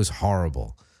people. It was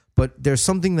horrible. But there's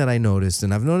something that I noticed,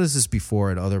 and I've noticed this before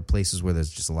at other places where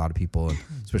there's just a lot of people, and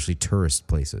especially tourist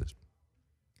places.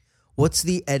 What's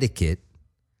the etiquette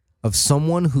of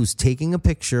someone who's taking a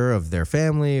picture of their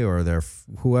family or their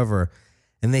whoever,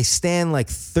 and they stand like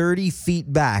 30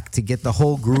 feet back to get the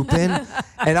whole group in,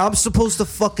 and I'm supposed to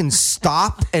fucking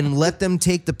stop and let them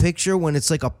take the picture when it's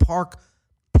like a park.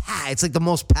 It's like the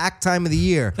most packed time of the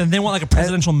year. And they want like a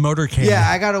presidential motorcade. Yeah,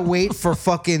 I got to wait for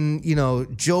fucking,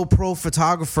 Joe Pro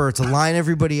photographer to line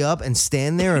everybody up and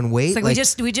stand there and wait.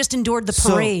 It's like we just endured the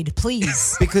parade,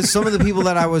 please. Because some of the people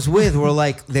that I was with were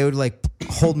like, they would like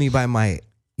hold me by my,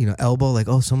 elbow, like,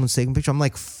 oh, someone's taking a picture. I'm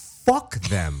like, fuck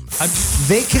them.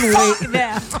 They can wait.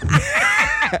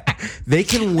 They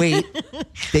can wait.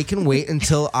 They can wait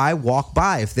until I walk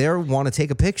by. If they want to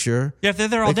take a picture. Yeah, if they're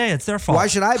there all day, it's their fault. Why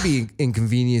should I be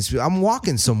inconvenienced? I'm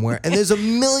walking somewhere, and there's a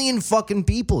million fucking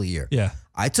people here. Yeah.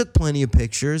 I took plenty of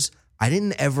pictures. I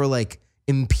didn't ever like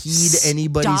impede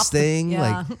anybody's thing.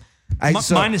 Yeah.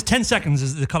 Like mine is 10 seconds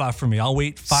is the cutoff for me. I'll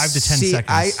wait 5 to 10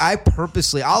 seconds. I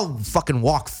purposely, I'll fucking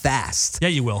walk fast. Yeah,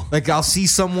 you will. Like, I'll see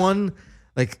someone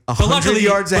like 100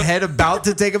 yards ahead about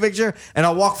to take a picture, and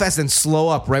I'll walk fast and slow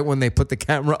up right when they put the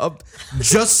camera up,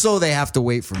 just so they have to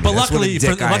wait for me. But luckily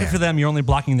for them, you're only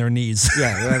blocking their knees.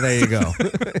 Yeah, well, there you go.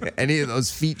 Any of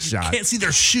those feet shots. Can't see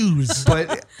their shoes.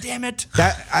 But damn it.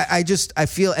 That I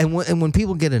feel, and when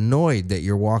people get annoyed that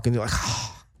you're walking, they're like, oh.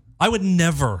 I would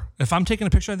never, if I'm taking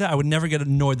a picture like that, I would never get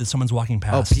annoyed that someone's walking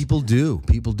past. Oh, people do.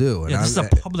 People do. Yeah, this is a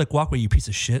public walkway, you piece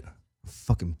of shit.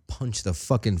 Fucking punch the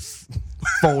fucking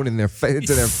phone into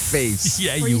their face.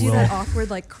 Yeah, Or you you do will. that awkward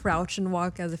like crouch and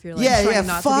walk as if you're like Yeah, trying yeah,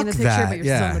 not to be in the fuck picture, that. but you're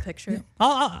Yeah. still in the picture.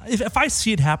 If I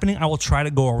see it happening, I will try to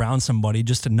go around somebody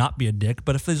just to not be a dick.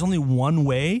 But if there's only one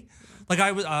way, like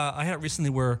I had it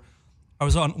recently where I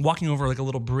was walking over like a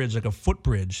little bridge, like a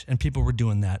footbridge, and people were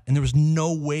doing that, and there was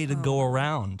no way to go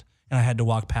around, and I had to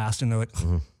walk past, and they're like,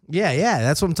 Yeah,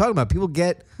 that's what I'm talking about. People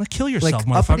get like, kill yourself,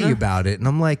 like uppity motherfucker. about it, and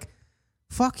I'm like,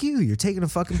 fuck you. You're taking a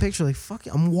fucking picture. Like, fuck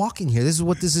you. I'm walking here. This is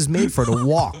what this is made for, to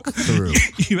walk through.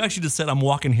 You actually just said I'm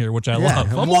walking here, which I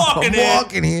love. I'm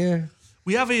walking here.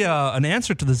 We have an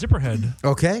answer to the Zipperhead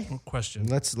Okay. question.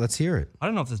 Let's hear it. I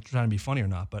don't know if this is trying to be funny or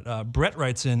not, but Brett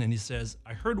writes in and he says,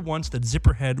 I heard once that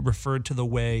Zipperhead referred to the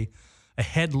way a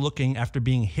head looking after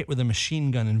being hit with a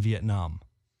machine gun in Vietnam.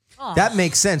 That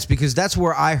makes sense because that's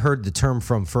where I heard the term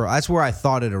from. That's where I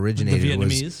thought it originated. The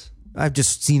Vietnamese? I've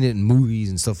just seen it in movies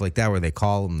and stuff like that where they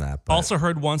call them that. But. Also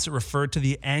heard once it referred to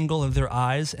the angle of their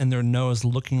eyes and their nose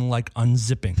looking like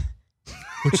unzipping,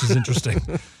 which is interesting.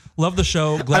 Love the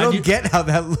show. Glad I don't get how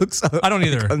that looks. I don't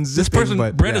either. This person,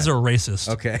 Brett, is a racist.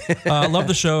 Okay. Love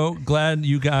the show. Glad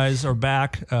you guys are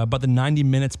back. But the 90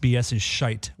 minutes BS is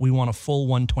shite. We want a full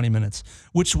 120 minutes,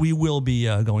 which we will be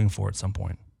going for at some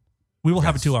point. We will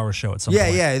have a 2-hour show at some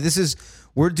point. Yeah.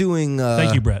 We're doing.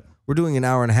 Thank you, Brett. We're doing an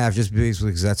hour and a half just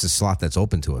because that's a slot that's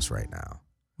open to us right now.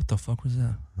 What the fuck was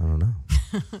that? I don't know.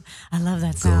 I love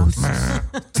that sound.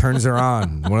 Turns her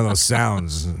on. One of those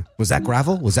sounds. Was that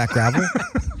gravel?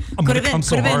 I'm going to come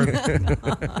so hard.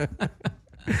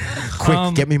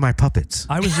 Quick, get me my puppets.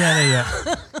 I was at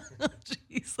a.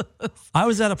 Jesus. I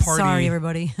was at a party. Sorry,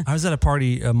 everybody. I was at a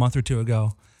party a month or two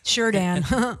ago. Sure, Dan.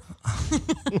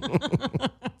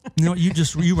 You know,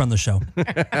 you run the show.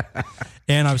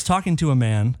 And I was talking to a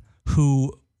man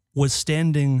who was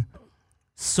standing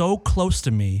so close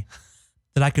to me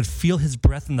that I could feel his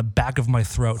breath in the back of my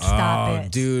throat. Stop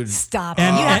it. Dude. Stop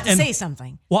And- it. You have to and- say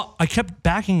something. Well, I kept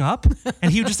backing up,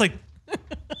 and he would just like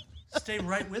stay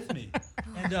right with me.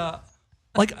 And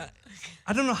like,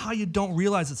 I don't know how you don't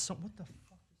realize it's what the fuck is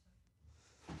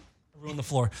that? I ruined the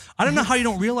floor. I don't know how you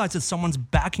don't realize that someone's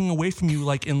backing away from you,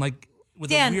 like in like with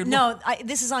Dan, a weird no, look.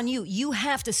 this is on you. You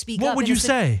have to speak up. What would and you it's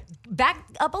say? Back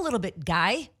up a little bit,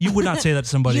 guy. You would not say that to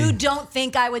somebody. You don't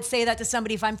think I would say that to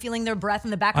somebody if I'm feeling their breath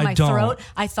in the back of I my don't. throat?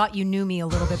 I thought you knew me a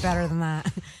little bit better than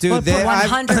that. Dude,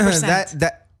 100%.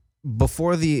 that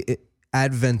before the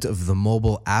advent of the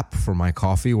mobile app for my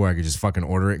coffee, where I could just fucking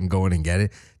order it and go in and get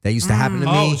it, that used to happen to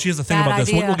me. Oh, she has a thing Bad about this.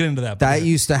 idea. We'll get into that. That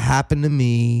used to happen to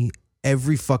me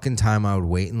every fucking time I would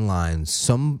wait in line.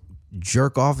 Some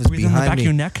jerk off is Breathe in the behind back me, of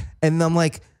your neck? and I'm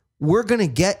like, we're gonna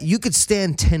get. You could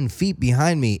stand 10 feet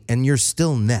behind me, and you're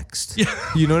still next.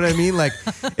 You know what I mean? Like,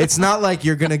 it's not like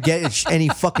you're gonna get any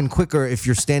fucking quicker if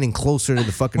you're standing closer to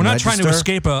the fucking. We're not register. trying to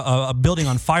escape a building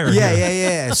on fire. Yeah, here.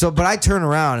 yeah. So, but I turn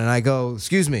around and I go,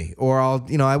 "Excuse me," or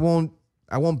I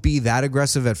won't be that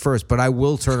aggressive at first, but I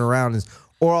will turn around,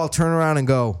 or I'll turn around and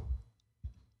go,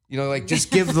 like just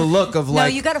give the look of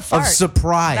like, no, you got to fart. of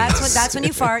surprise. That's when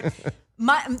you fart.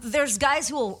 There's guys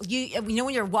who will, when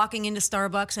you're walking into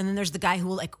Starbucks and then there's the guy who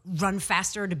will like run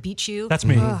faster to beat you. That's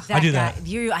me. I do that.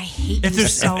 I hate If you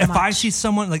so if much. I see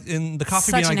someone like in the coffee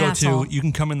Such bean I an go asshole. to, you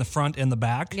can come in the front and the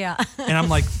back. Yeah. And I'm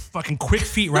like fucking quick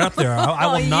feet right up there. I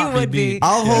will Oh, not you be would be. beat.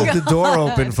 I'll hold the door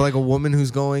open for like a woman who's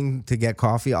going to get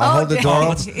coffee. I'll hold the Okay. door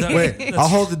Oh, open. that's- I'll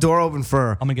hold the door open for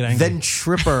her. I'm gonna get angry. Then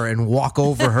trip her and walk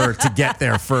over her to get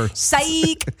there first.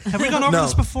 Psych. Have we gone over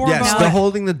this before? Yes, about the like-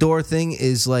 holding the door thing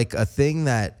is like a thing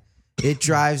that it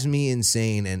drives me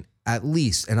insane. And at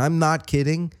least, and I'm not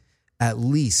kidding, at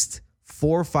least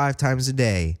 4 or 5 times a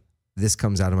day, this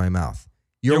comes out of my mouth.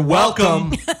 You're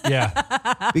welcome.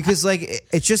 Yeah. Because like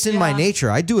it's just in my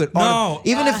nature. I do it. No.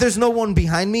 Even if there's no one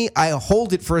behind me, I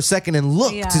hold it for a second and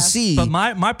look Yeah. to see. But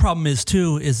my problem is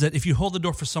that if you hold the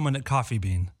door for someone at Coffee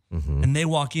Bean and they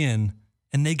walk in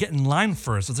and they get in line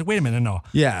first, it's like, wait a minute, no.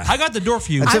 Yeah. I got the door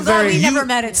for you. That's I'm glad we never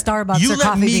met at Starbucks You or let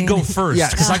Coffee me Bean. go first Yeah.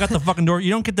 because I got the fucking door.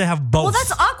 You don't get to have both. Well,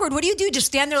 that's awkward. What do you do? Just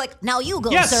stand there like, now you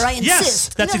go, Yes, sir. I yes,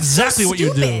 insist. that's No, exactly so what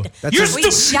you do. stupid. That's You're, a- We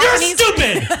Japanese-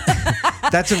 stupid.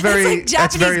 That's a very like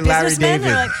that's very Japanese Larry businessmen. David.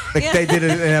 They're like, yeah. They did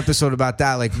an episode about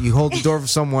that. Like you hold the door for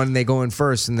someone, they go in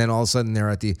first, and then all of a sudden they're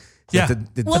at the Yeah.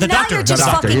 Well, The now doctor, you're the just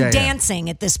doctor, fucking yeah, yeah. dancing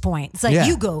at this point. It's like, Yeah.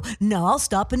 you go. No, I'll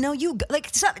stop. And no, you go. Like,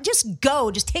 just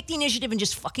go. Just take the initiative and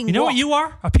just fucking You know walk. what you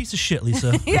are? A piece of shit,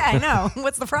 Lisa. Yeah, I know.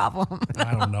 What's the problem?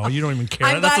 I don't know. You don't even care.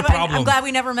 I'm That's glad, the problem. I'm glad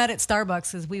we never met at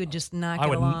Starbucks because we would just not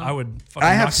get along. I would fucking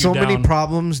I have knock you so many down.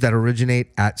 problems that originate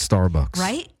at Starbucks.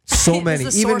 Right? So many.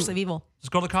 It's the source of evil.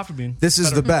 Just go to the Coffee Bean. This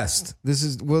is the best. This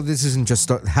isn't just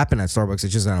happen at Starbucks.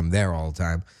 It's just that I'm there all the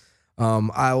time.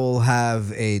 I will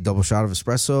have a double shot of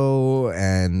espresso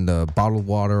and a bottled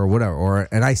water or whatever, or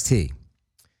an iced tea.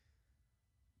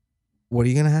 What are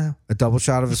you gonna have? A double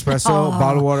shot of espresso,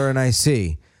 bottled water, and iced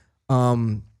tea.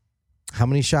 How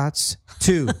many shots?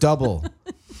 2, double.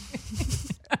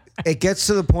 It gets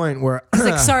to the point where It's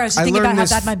like, sorry, I was just thinking learned about how this-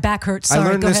 bad my back hurts. Sorry, I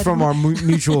learned go this ahead. from our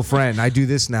mutual friend. I do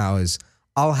this now is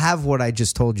I'll have what I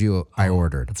just told you I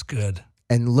ordered That's good.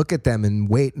 and look at them and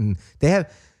wait. And they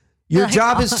have, your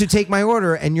job is to take my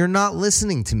order and you're not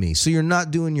listening to me. So you're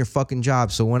not doing your fucking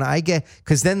job. So when I get,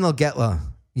 cause then they'll get,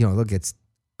 they'll get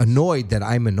annoyed that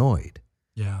I'm annoyed.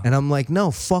 Yeah. And I'm like, no,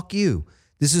 fuck you.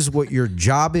 This is what your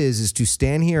job is to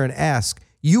stand here and ask.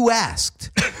 You asked,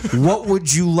 what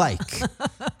would you like?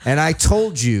 And I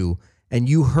told you, and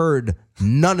you heard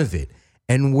none of it.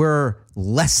 And we're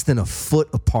less than a foot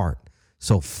apart.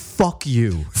 So fuck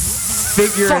you.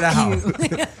 Figure it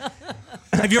out.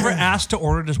 Have you ever asked to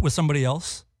order this with somebody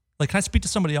else? Like, can I speak to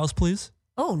somebody else, please?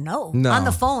 Oh, no. No. On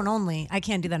the phone only. I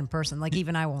can't do that in person. Like,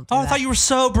 even I won't do Oh, that. I thought you were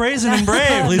so brazen and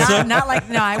brave, Lisa. not like,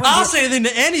 no, I wouldn't. I'll do- say anything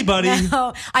to anybody.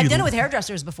 No, I've done it with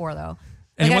hairdressers before, though.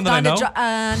 Anyone that I know?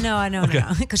 No, I know,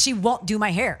 no, because she won't do my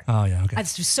hair. Oh, yeah, okay.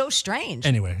 It's just so strange.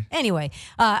 Anyway.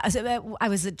 I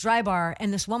was at Dry Bar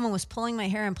and this woman was pulling my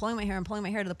hair and pulling my hair and pulling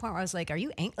my hair to the point where I was like, "Are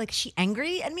you like? Is she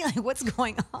angry at me? Like, what's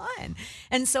going on?"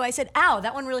 And so I said, "Ow,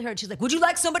 that one really hurt." She's like, "Would you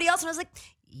like somebody else?" And I was like,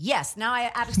 "Yes." Now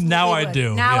I absolutely Now would. I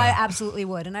do, Now yeah. I absolutely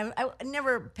would. And I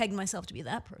never pegged myself to be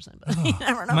that person, but you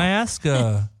never know. May I ask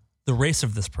the race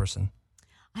of this person?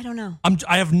 I don't know.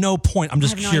 I have no point. I'm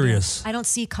just I have no curious. idea. I don't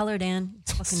see color, Dan.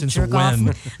 Fucking Since jerk when?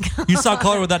 off. You saw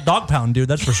color with that dog pound, dude.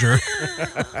 That's for sure.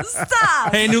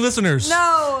 Stop. Hey, new listeners.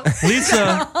 No.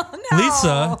 Lisa. No.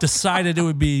 Lisa decided it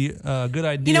would be a good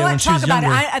idea You know when what? she was Talk about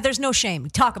younger. it. There's no shame.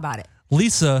 Talk about it.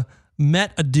 Lisa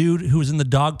met a dude who was in the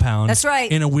dog pound. That's right.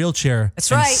 In a wheelchair.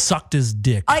 That's and right. Sucked his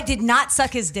dick. I did not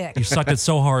suck his dick. You sucked it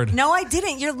so hard. No, I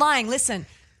didn't. You're lying. Listen,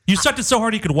 You sucked it so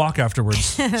hard he could walk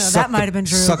afterwards. that might have been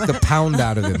true. Suck the pound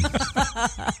out of him.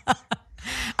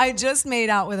 I just made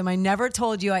out with him. I never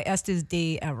told you I asked his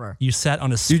D ever. You sat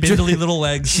on his spindly little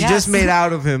legs. She just made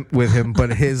out with him,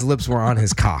 but his lips were on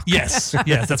his cock. Yes,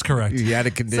 that's correct. You had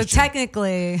a condition. So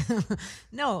technically,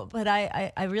 no, but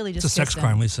I really just It's a sex kissed him.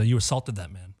 crime, Lisa. You assaulted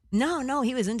that man. No,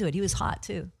 he was into it. He was hot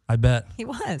too. I bet. He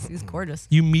was gorgeous.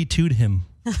 You Me Too'd him.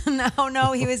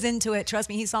 No, he was into it. Trust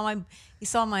me. He saw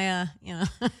my,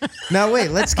 Now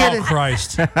wait, let's get Oh, in.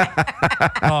 Christ.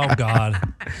 Oh,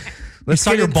 God. You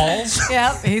saw your balls?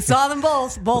 Yep, he saw them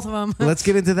both of them. Let's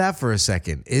get into that for a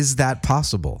second. Is that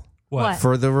possible? What?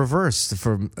 For the reverse,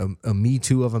 for a Me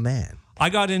Too of a man? I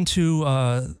got into,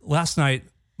 last night,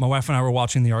 my wife and I were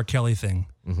watching the R. Kelly thing.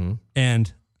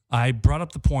 And I brought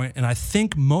up the point, and I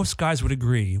think most guys would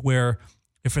agree, where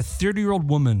if a 30-year-old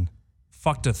woman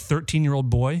fucked a 13-year-old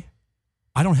boy,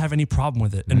 I don't have any problem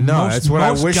with it. And No, that's what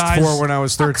I wished guys, for when I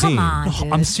was 13. Come on,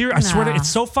 dude. I'm serious. I swear to, it's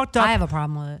so fucked up. I have a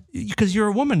problem with it. Because you're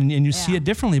a woman and you see it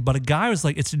differently. But a guy was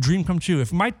like, it's a dream come true.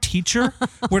 If my teacher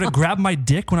were to grab my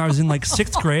dick when I was in like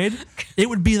 6th grade, it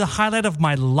would be the highlight of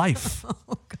my life.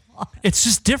 It's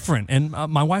just different. And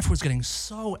my wife was getting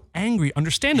so angry,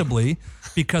 understandably,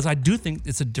 because I do think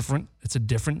it's a different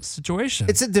situation.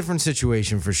 It's a different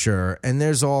situation for sure. And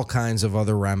there's all kinds of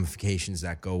other ramifications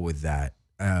that go with that.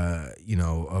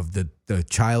 Of the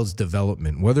child's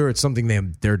development, whether it's something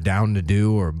they're down to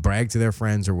do or brag to their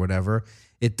friends or whatever,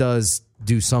 it does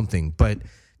do something. But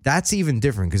that's even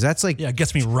different because that's like it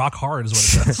gets me rock hard is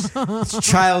what it does. it's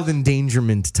child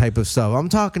endangerment type of stuff. I'm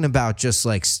talking about just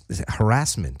like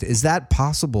harassment. Is that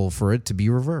possible for it to be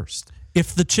reversed?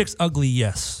 If the chick's ugly,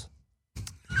 yes.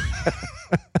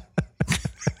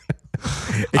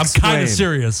 I'm kind of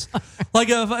serious. Like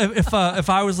if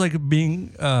I was like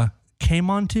being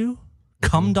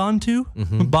cummed onto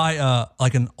by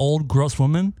like an old gross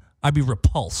woman, I'd be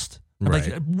repulsed.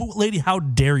 Right. Like, lady, how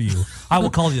dare you? I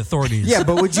will call the authorities. Yeah,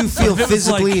 but would you feel If it was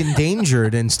physically like-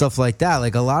 endangered and stuff like that?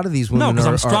 Like a lot of these women No, because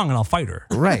are I'm strong and I'll fight her.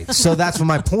 Right. So that's what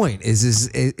my point is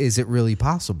it really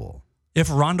possible? If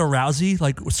Ronda Rousey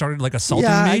like started like assaulting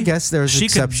Yeah, me, I guess there's she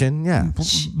exception. Yeah. could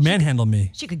manhandle me.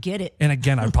 She could get it. And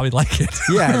again, I'd probably like it.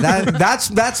 Yeah,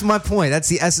 that's my point. That's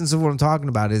the essence of what I'm talking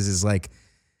about is like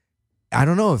I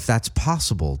don't know if that's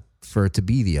possible for it to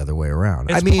be the other way around.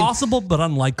 It's I mean, possible, but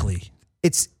unlikely.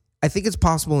 I think it's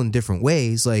possible in different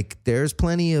ways. Like there's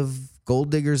plenty of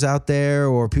gold diggers out there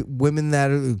or women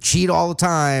that cheat all the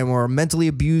time or mentally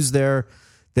abuse their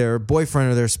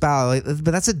boyfriend or their spouse. But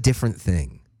that's a different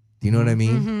thing. Do you know what I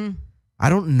mean? Mm-hmm. I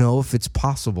don't know if it's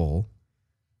possible.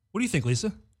 What do you think,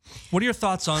 Lisa? What are your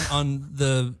thoughts on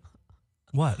the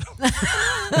what?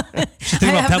 She's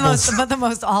thinking about pebbles. the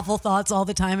most awful thoughts all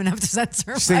the time and have to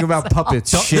censor Just think about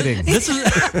puppets shitting.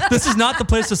 This is not the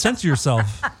place to censor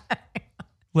yourself.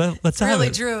 Well, let's have really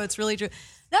it. true. It's really true.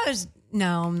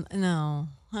 No.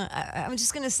 I'm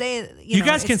just gonna say, You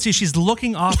guys can see she's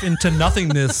looking off into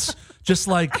nothingness, just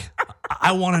like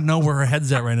I want to know where her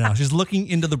head's at right now. She's looking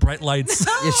into the bright lights.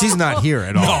 Yeah, she's not here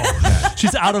at all. No,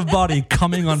 she's out of body,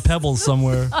 coming on pebbles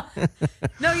somewhere.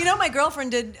 No, my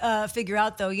girlfriend did figure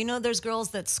out though. There's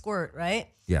girls that squirt, right?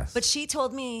 Yes. But she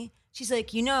told me, she's like,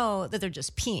 that they're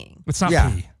just peeing. It's not Yeah,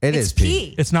 pee. it It's is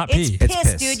pee. It's not pee. It's It's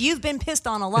piss, piss. dude. You've been pissed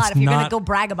on a lot. It's if you're gonna not- go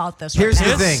brag about this, Here's right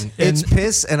the now. thing. It's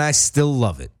piss and I still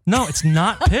love it. No, it's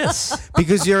not piss.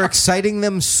 Because you're exciting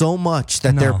them so much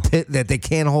that No. that they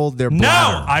can't hold their No,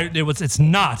 bladder. it's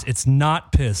not. It's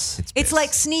not piss. It's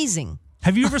like sneezing.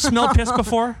 Have you ever smelled piss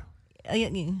before?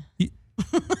 No.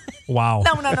 Wow.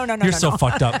 No. You're so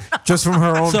fucked up. Just from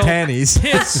her own So panties.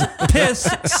 piss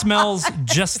smells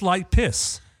just like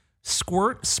piss.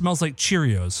 Squirt smells like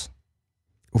Cheerios.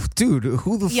 Dude,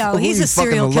 who the Yo, fuck? he's you a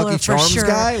serial fucking the Lucky killer for Charms sure.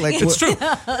 guy? Like It's what-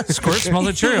 true. Squirt smells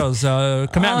like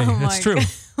Cheerios. Come at me. Oh It's my true. God.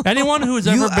 Anyone who has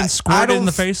You- ever I been squirted in don't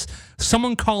the face,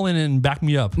 someone call in and back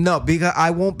me up. No, because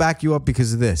I won't back you up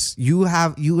because of this. You would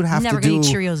have Never to gonna do eat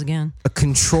Cheerios again. a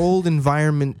controlled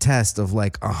environment test of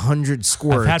like 100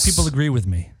 squirts. I've had people agree with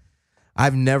me.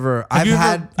 I've never. Have you ever-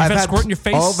 I've you've had squirt in your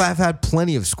face? Oh, I've had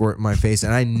plenty of squirt in my face,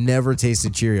 and I never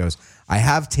tasted Cheerios. I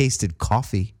have tasted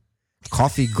coffee,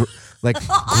 like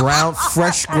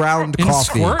fresh ground In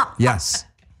coffee. squirt? Yes.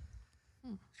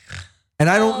 And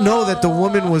I don't know that the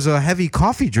woman was a heavy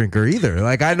coffee drinker either.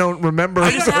 Like I don't remember. I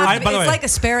You just- don't have- I- by the it's way, like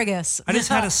asparagus. I just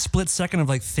had a split second of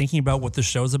like thinking about what the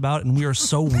show's about, and we are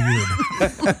so weird.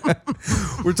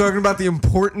 We're talking about the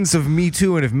importance of Me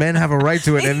Too and if men have a right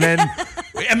to it, and then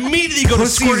We immediately go to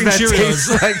pussies squirting that Cheerios.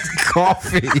 taste like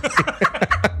coffee.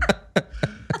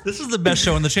 This is the best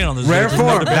show on the channel. There's Rare no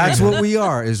form. debating That's it. what we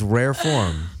are. Is rare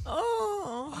form.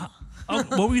 Oh,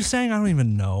 what were you saying? I don't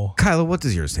even know. Kyla, what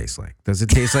does yours taste like? Does it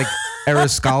taste like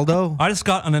Ariscaldo? I just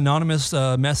got an anonymous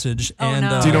message, and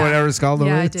no. Do you know what Ariscaldo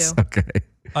Yeah, I is? do. Okay.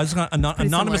 I just got an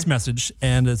anonymous similar. message,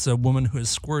 and it's a woman who has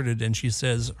squirted, and she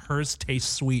says hers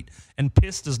tastes sweet, and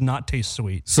piss does not taste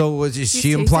sweet. So was She's she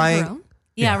tasted her implying? own?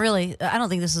 Yeah, really. I don't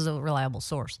think this is a reliable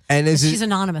source. And is She's it?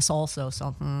 anonymous also,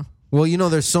 so Well,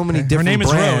 there's so many Her different name is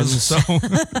brands. Rose.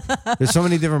 So There's so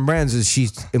many different brands. Is she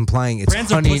implying it's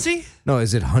Brands of honey? pussy? No,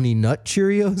 is it Honey Nut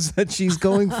Cheerios that she's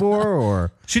going for,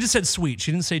 or she just said sweet.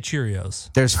 She didn't say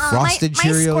Cheerios. there's frosted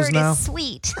Cheerios now?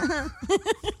 sweet.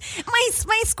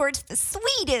 my squirt's the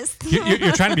sweetest.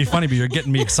 You're trying to be funny, but you're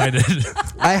getting me excited.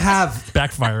 I have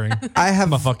Backfiring.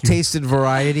 I'ma fuck you. tasted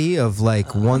variety of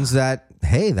like ones that,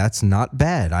 hey, that's not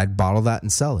bad. I'd bottle that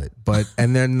and sell it.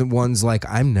 And then the ones like,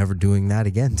 I'm never doing that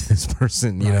again to this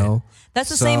person, you know? That's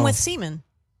the So- same with semen.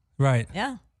 Right.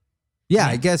 Yeah. Yeah,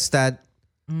 I guess that.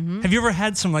 Have you ever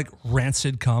had some like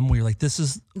rancid cum where you're like, this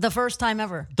is The first time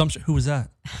ever. dumpster? Who was that?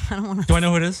 I don't want to. Do I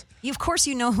know who it is? Of course,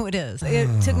 you know who it is.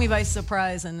 It took me by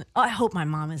surprise, and I hope my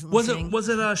mom isn't Was listening.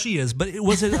 it she is, but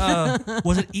was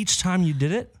it each time you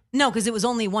did it? No, because it was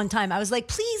only one time. I was like,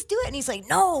 "Please do it," and he's like,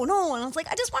 "No, no," and I was like,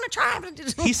 "I just want to try."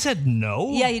 He said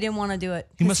no. Yeah, he didn't want to do it.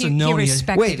 He 'Cause must have known he had-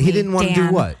 respected Wait, he me, didn't want to do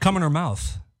Dan. what? Cum in her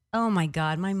mouth. Oh my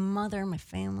God, my mother, my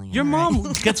family. Your all right.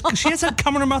 mom she has had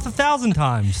cum in her mouth 1,000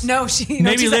 times. No, she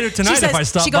Maybe she's later like- tonight she says- if I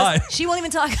stop she goes, by. She won't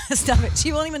even talk. Stop it.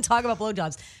 She won't even talk about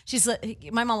blowjobs. She's like,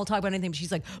 my mom will talk about anything, but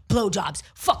she's like, blowjobs.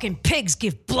 Fucking pigs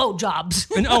give blowjobs.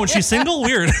 And she's single?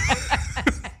 Weird.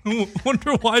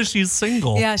 Wonder why she's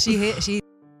single. Yeah, she.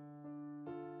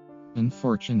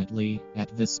 Unfortunately,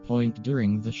 at this point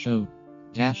during the show,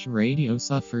 Dash Radio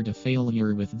suffered a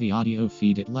failure with the audio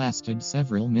feed. It lasted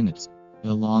several minutes.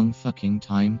 A long fucking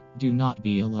time. Do not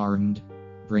be alarmed.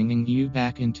 Bringing you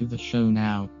back into the show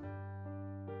now.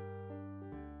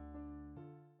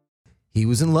 He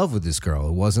was in love with this girl.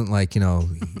 It wasn't like,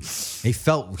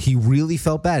 he really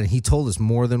felt bad. And he told us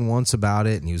more than once about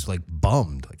it. And he was like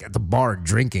bummed, like at the bar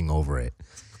drinking over it.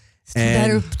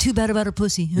 Too bad about her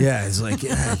pussy. Yeah, it's like,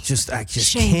 I just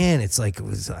Shame. can't. It's like, it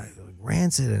was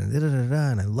rancid and da-da-da-da,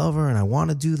 and I love her and I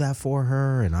want to do that for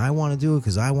her and I want to do it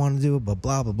because I want to do it, but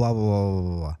blah, blah, blah, blah, blah,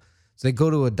 blah, blah. So they go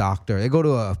to a doctor. They go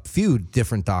to a few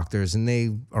different doctors and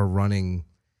they are running,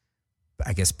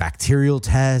 I guess, bacterial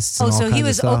tests. Oh, and all so he kinds of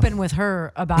was stuff. open with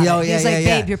her about Yeah, it. He yeah, was like,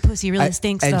 yeah, babe, your pussy really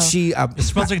stinks, and though. she, It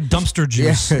smells like dumpster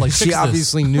juice. yeah, Like, she fix this.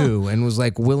 obviously knew and was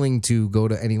like willing to go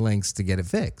to any lengths to get it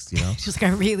fixed, She's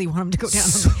like, I really want him to go down.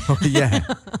 So, yeah,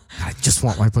 I just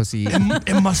want my pussy eaten.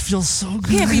 It must feel so good.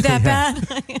 Can't be that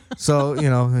bad. So,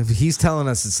 if he's telling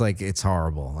us it's like, it's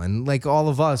horrible. And like all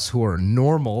of us who are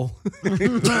normal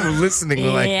who are listening,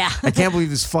 we're Yeah. like, I can't believe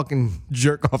this fucking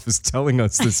jerk off is telling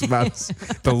us this about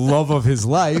the love of his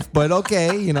life. But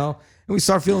okay, and we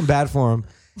start feeling bad for him.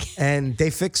 And they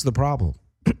fixed the problem.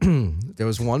 There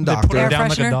was one They put doctor. her Air down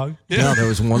like a freshener? dog. No, there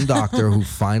was one doctor who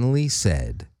finally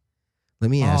said, let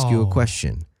me ask you a Oh.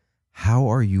 question.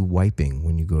 How are you wiping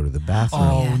when you go to the bathroom?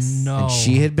 Oh, Yes. no. And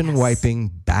she had been wiping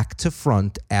back to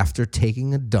front after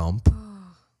taking a dump,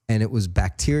 and it was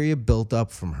bacteria built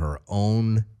up from her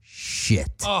own shit.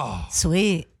 Oh,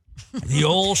 Sweet. the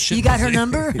old shit. You got her pussy.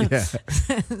 number? Yeah.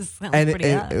 Sounds And pretty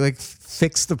it hot. like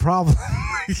fixed the problem.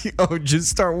 Just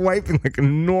start wiping like a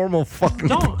normal fucking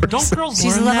Don't person. girls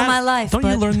She's learn the love of that? my life, Don't you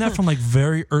but- learn that from like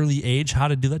very early age how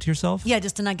to do that to yourself? Yeah,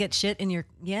 just to not get shit in your,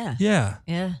 yeah.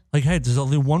 Yeah. Like, hey, there's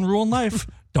only one rule in life.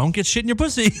 Don't get shit in your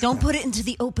pussy. Don't put it into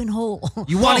the open hole.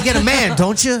 You want to get a man,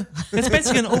 don't you? It's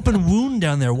basically an open wound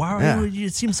down there. Why? Yeah.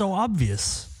 It seems so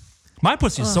obvious. My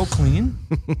pussy is so clean.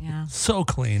 Yeah. So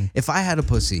clean. If I had a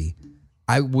pussy,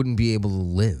 I wouldn't be able to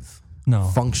live, No.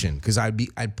 function, because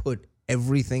I'd put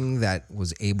everything that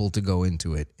was able to go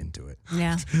into it.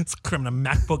 Yeah. It's cramming a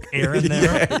MacBook Air in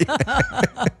there.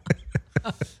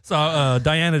 So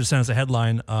Diana just sent us a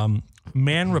headline.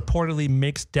 Man reportedly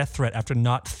makes death threat after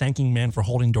not thanking man for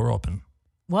holding door open.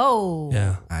 Whoa.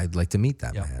 Yeah. I'd like to meet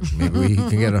that Yeah. man. Maybe we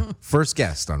can get a first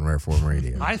guest on Rare Form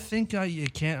Radio. I think you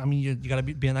can't. I mean, you got to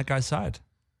be on that guy's side.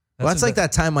 Well, that's like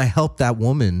that time I helped that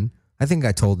woman. I think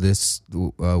I told this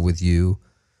with you.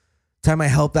 Time I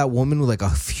helped that woman with like a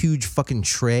huge fucking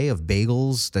tray of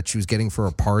bagels that she was getting for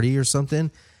a party or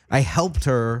something. I helped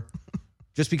her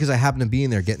just because I happened to be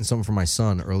in there getting something for my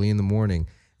son early in the morning.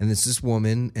 And it's this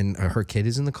woman and her kid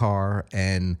is in the car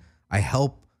and I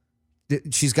help.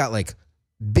 She's got like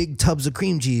big tubs of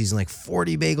cream cheese and like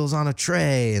 40 bagels on a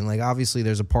tray. And like, obviously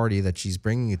there's a party that she's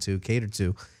bringing it to, catered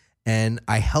to. And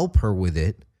I help her with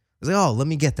it. I was like, oh, let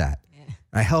me get that.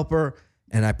 I help her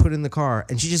and I put it in the car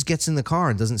and she just gets in the car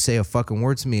and doesn't say a fucking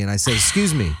word to me. And I say,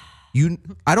 excuse me,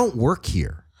 I don't work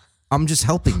here. I'm just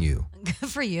helping you. Good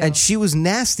for you. And she was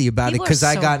nasty about People it because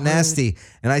are I so got rude. nasty.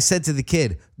 And I said to the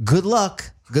kid, good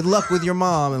luck with your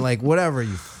mom, and like, whatever,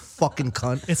 you fucking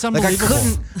cunt. It's like,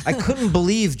 unbelievable. I couldn't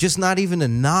believe just not even a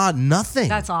nod, nothing.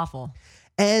 That's awful.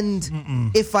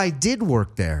 And if I did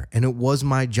work there and it was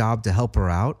my job to help her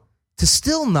out, to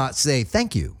still not say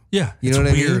thank you. Yeah, You it's know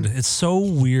what I weird. mean? It's so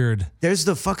weird. There's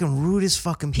the fucking rudest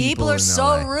fucking people. People are in so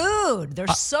LA. rude. They're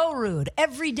so rude.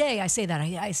 Every day I say that.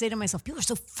 I say to myself, people are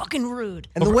so fucking rude.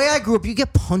 And the way I grew up, you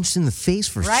get punched in the face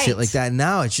for Right. shit like that. And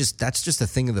now that's just a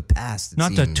thing of the past. it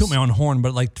Not to seems. toot my own horn,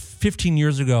 but like 15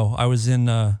 years ago, I was in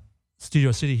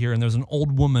Studio City here, and there was an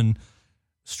old woman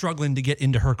struggling to get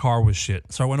into her car with shit.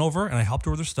 So I went over and I helped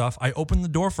her with her stuff. I opened the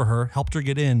door for her, helped her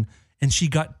get in, and she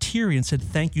got teary and said,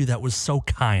 "Thank you. That was so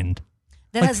kind."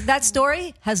 That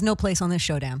story has no place on this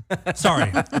show, Dan.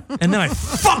 Sorry. And then I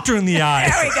fucked her in the eye.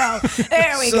 There we go.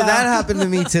 There we So go. that happened to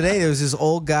me today. There was this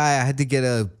old guy. I had to get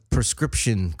a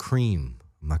prescription cream.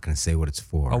 I'm not going to say what it's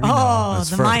for. Oh, we know. Oh, That's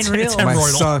the for- mind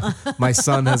real. My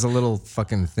son has a little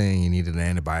fucking thing. He needed an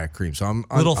antibiotic cream. So I'm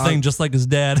Little thing just like his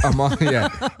dad. I'm on. Yeah,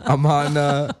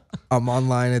 I'm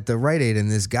online at the Rite Aid, and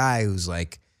this guy who's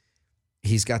like,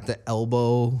 he's got the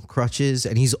elbow crutches,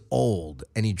 and he's old,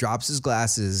 and he drops his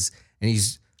glasses, and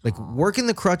he's like working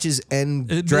the crutches and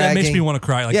That dragging. makes me want to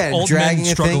cry. Like old dragging men a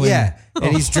struggling. thing. Yeah,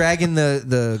 and he's dragging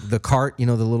the cart, the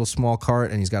little small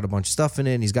cart, and he's got a bunch of stuff in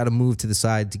it, and he's got to move to the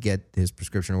side to get his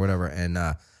prescription or whatever. And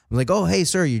I'm like, "Oh, hey,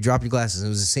 sir, you dropped your glasses." And it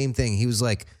was the same thing. He was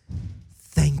like,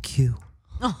 "Thank you,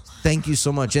 thank you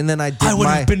so much." And then I did I would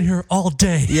have been here all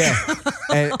day. yeah,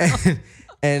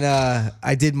 and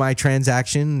I did my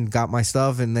transaction, got my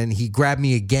stuff, and then he grabbed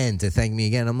me again to thank me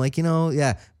again. I'm like,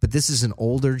 yeah, but this is an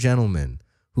older gentleman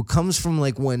who comes from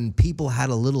like when people had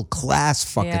a little class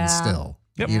fucking Yeah. still.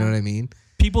 Yep. You know what I mean?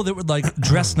 People that would like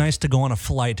dress nice to go on a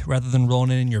flight rather than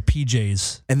rolling in your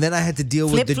PJs. And then I had to deal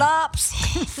Flip with flops.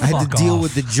 I had Fuck to deal off.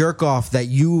 with the jerk off that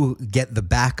you get the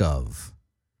back of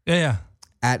Yeah.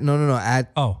 at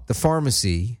Oh. the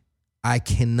pharmacy. I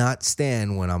cannot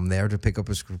stand when I'm there to pick up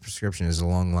a prescription. There's a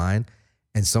long line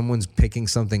and someone's picking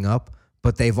something up,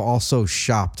 but they've also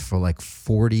shopped for like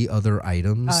 40 other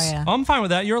items. Oh yeah. Oh, I'm fine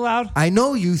with that. You're allowed. I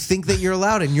know you think that you're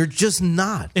allowed and you're just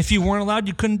not. If you weren't allowed,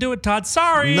 you couldn't do it, Todd.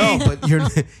 Sorry. No, but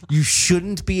you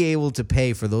shouldn't be able to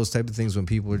pay for those type of things when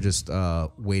people are just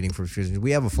waiting for prescriptions. We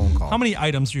have a phone call. How many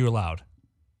items are you allowed?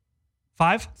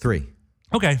 5? 3.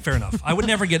 Okay, fair enough. I would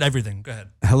never get everything. Go ahead.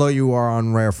 Hello, you are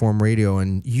on Rare Form Radio,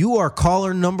 and you are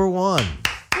caller number 1.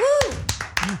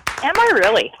 Am I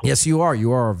really? Yes, you are.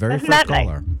 You are our very Isn't first that nice?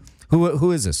 caller.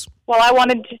 Who is this? Well,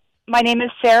 my name is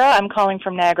Sarah. I'm calling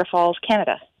from Niagara Falls,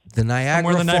 Canada. The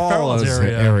Niagara Somewhere in the Falls Falls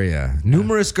area.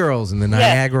 Numerous girls in the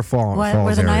Niagara Falls Where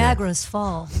area. the Niagaras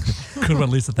fall. Good one,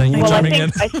 Lisa. Thank you for Well, chiming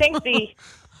in.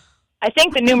 I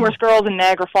think the numerous girls in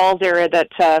Niagara Falls area that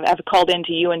have called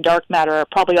into you in Dark Matter are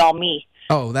probably all me.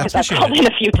 Oh, that's I've called in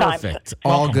a few times. perfect.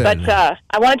 All good. But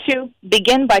I wanted to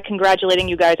begin by congratulating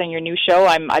you guys on your new show.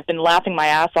 I've been laughing my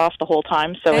ass off the whole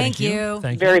time, so Thank it's you.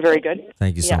 Thank very, very good.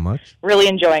 Thank you so much. Really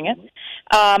enjoying it.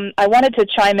 I wanted to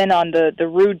chime in on the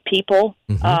rude people.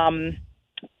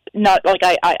 Not like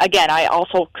I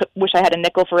also wish I had a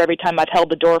nickel for every time I've held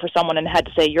the door for someone and had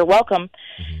to say you're welcome.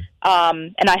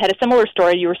 And I had a similar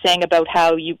story. You were saying about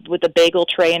how you with the bagel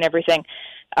tray and everything.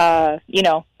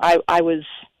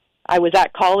 I was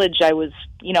at college. I was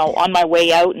on my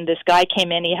way out, and this guy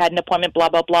came in. He had an appointment. Blah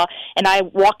blah blah. And I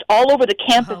walked all over the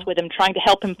campus with him, trying to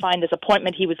help him find this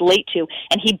appointment he was late to.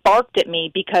 And he barked at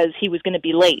me because he was going to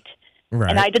be late. Right.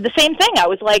 And I did the same thing. I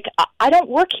was like, I don't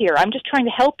work here. I'm just trying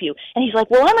to help you. And he's like,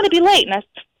 well, I'm going to be late. And I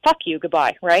said, fuck you.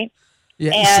 Goodbye. Right?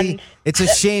 Yeah, And- see, it's a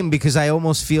shame because I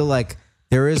almost feel like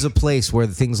there is a place where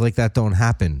things like that don't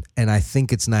happen, and I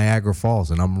think it's Niagara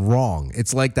Falls, and I'm wrong.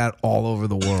 It's like that all over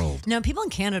the world. No, people in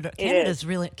Canada. Canada's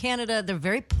really Canada. They're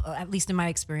very, at least in my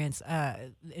experience.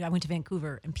 I went to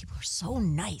Vancouver, and people are so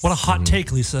nice. What a hot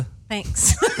take, Lisa.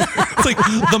 Thanks. It's like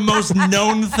the most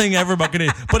known thing ever about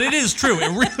Canadians. But it is true.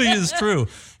 It really is true.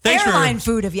 Thanks Airline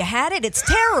food. Have you had it? It's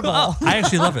terrible. I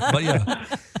actually love it. But yeah.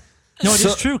 No, it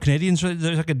is true. Canadians are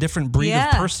there's like a different breed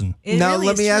of person. Now,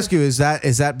 let me ask you: is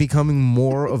that becoming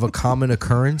more of a common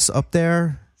occurrence up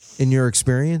there in your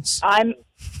experience? I'm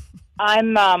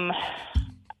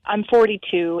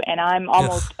 42, and I'm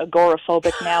almost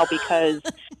agoraphobic now because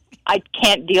I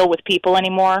can't deal with people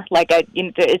anymore. Like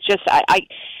it's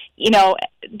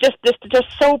just just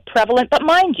so prevalent. But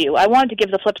mind you, I wanted to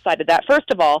give the flip side of that.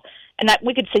 First of all, and that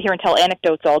we could sit here and tell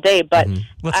anecdotes all day, but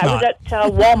Let's I was not.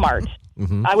 at Walmart.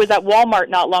 I was at Walmart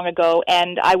not long ago,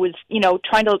 and I was,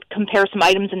 trying to compare some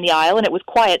items in the aisle, and it was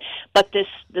quiet. But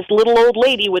this little old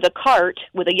lady with a cart,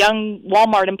 with a young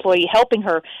Walmart employee helping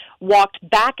her, walked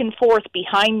back and forth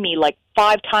behind me like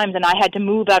 5 times, and I had to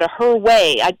move out of her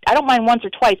way. I don't mind once or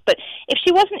twice, but if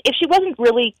she wasn't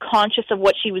really conscious of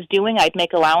what she was doing, I'd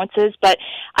make allowances. But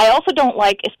I also don't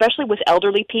like, especially with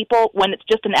elderly people, when it's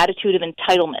just an attitude of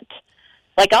entitlement.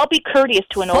 Like, I'll be courteous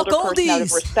to an older person out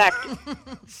of respect.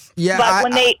 Yeah, but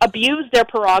when they abuse their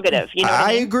prerogative, you know what I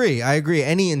mean? I agree.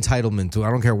 Any entitlement to,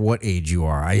 I don't care what age you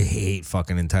are. I hate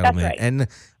fucking entitlement. That's right. And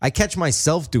I catch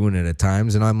myself doing it at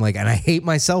times, and I'm like, and I hate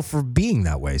myself for being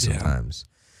that way sometimes.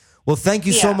 Well, thank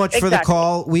you so much for the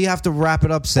call. We have to wrap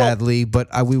it up, sadly, but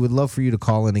we would love for you to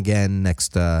call in again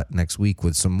next week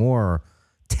with some more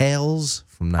tales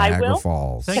from Niagara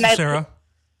Falls. Thank you, Sarah.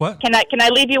 What? Can I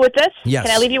leave you with this? Yes.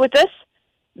 Can I leave you with this?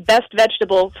 Best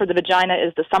vegetable for the vagina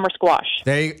is the summer squash.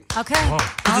 There you go. Okay.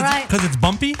 All right. Because it's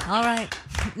bumpy? All right.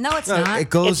 No, it's not. It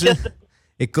goes in.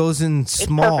 It goes in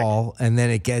small, and then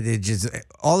it just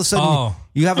all of a sudden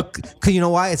you have a. You know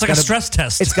why? It's like a stress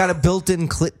test. It's got a built-in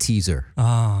clit teaser.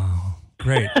 Oh,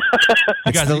 great!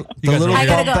 I gotta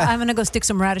go. I'm gonna go stick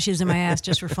some radishes in my ass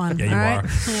just for fun. Yeah, you all right? are.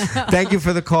 Thank you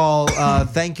for the call.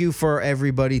 Thank you for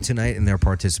everybody tonight and their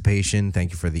participation. Thank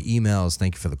you for the emails.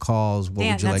 Thank you for the calls. What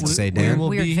Dan, would you like to say, We Dan?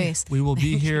 will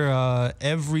be here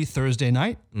every Thursday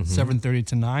night, 7:30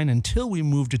 to 9, until we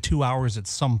move to 2 hours at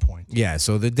some point. Yeah,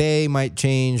 so the day might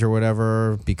change or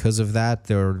whatever because of that.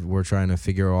 We're trying to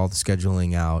figure all the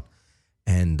scheduling out,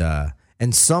 and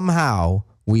somehow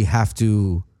we have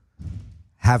to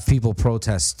have people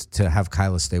protest to have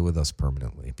Kyla stay with us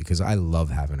permanently because I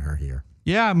love having her here.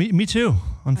 Yeah, me too.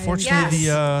 Unfortunately,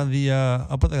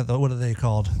 what are they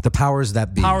called? The powers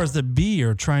that be. Powers that be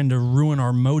are trying to ruin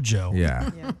our mojo. Yeah.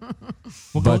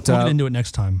 We'll get into it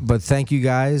next time. But thank you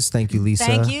guys. Thank you, Lisa.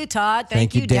 Thank you, Todd.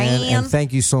 Thank you, Dan. Dan. And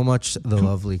thank you so much, the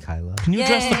lovely Kyla. Can you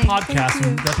address the podcast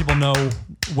and let people know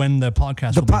when the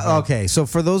podcast will be? Okay, so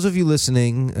for those of you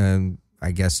listening, I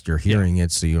guess you're hearing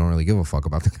it, so you don't really give a fuck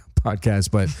about the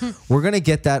podcast, but we're going to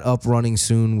get that up running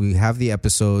soon. We have the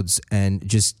episodes, and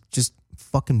just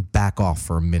fucking back off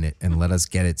for a minute and let us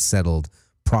get it settled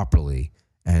properly,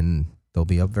 and they'll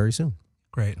be up very soon.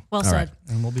 Great. Well said. Right.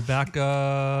 And we'll be back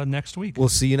next week. We'll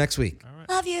see you next week.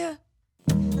 Love you.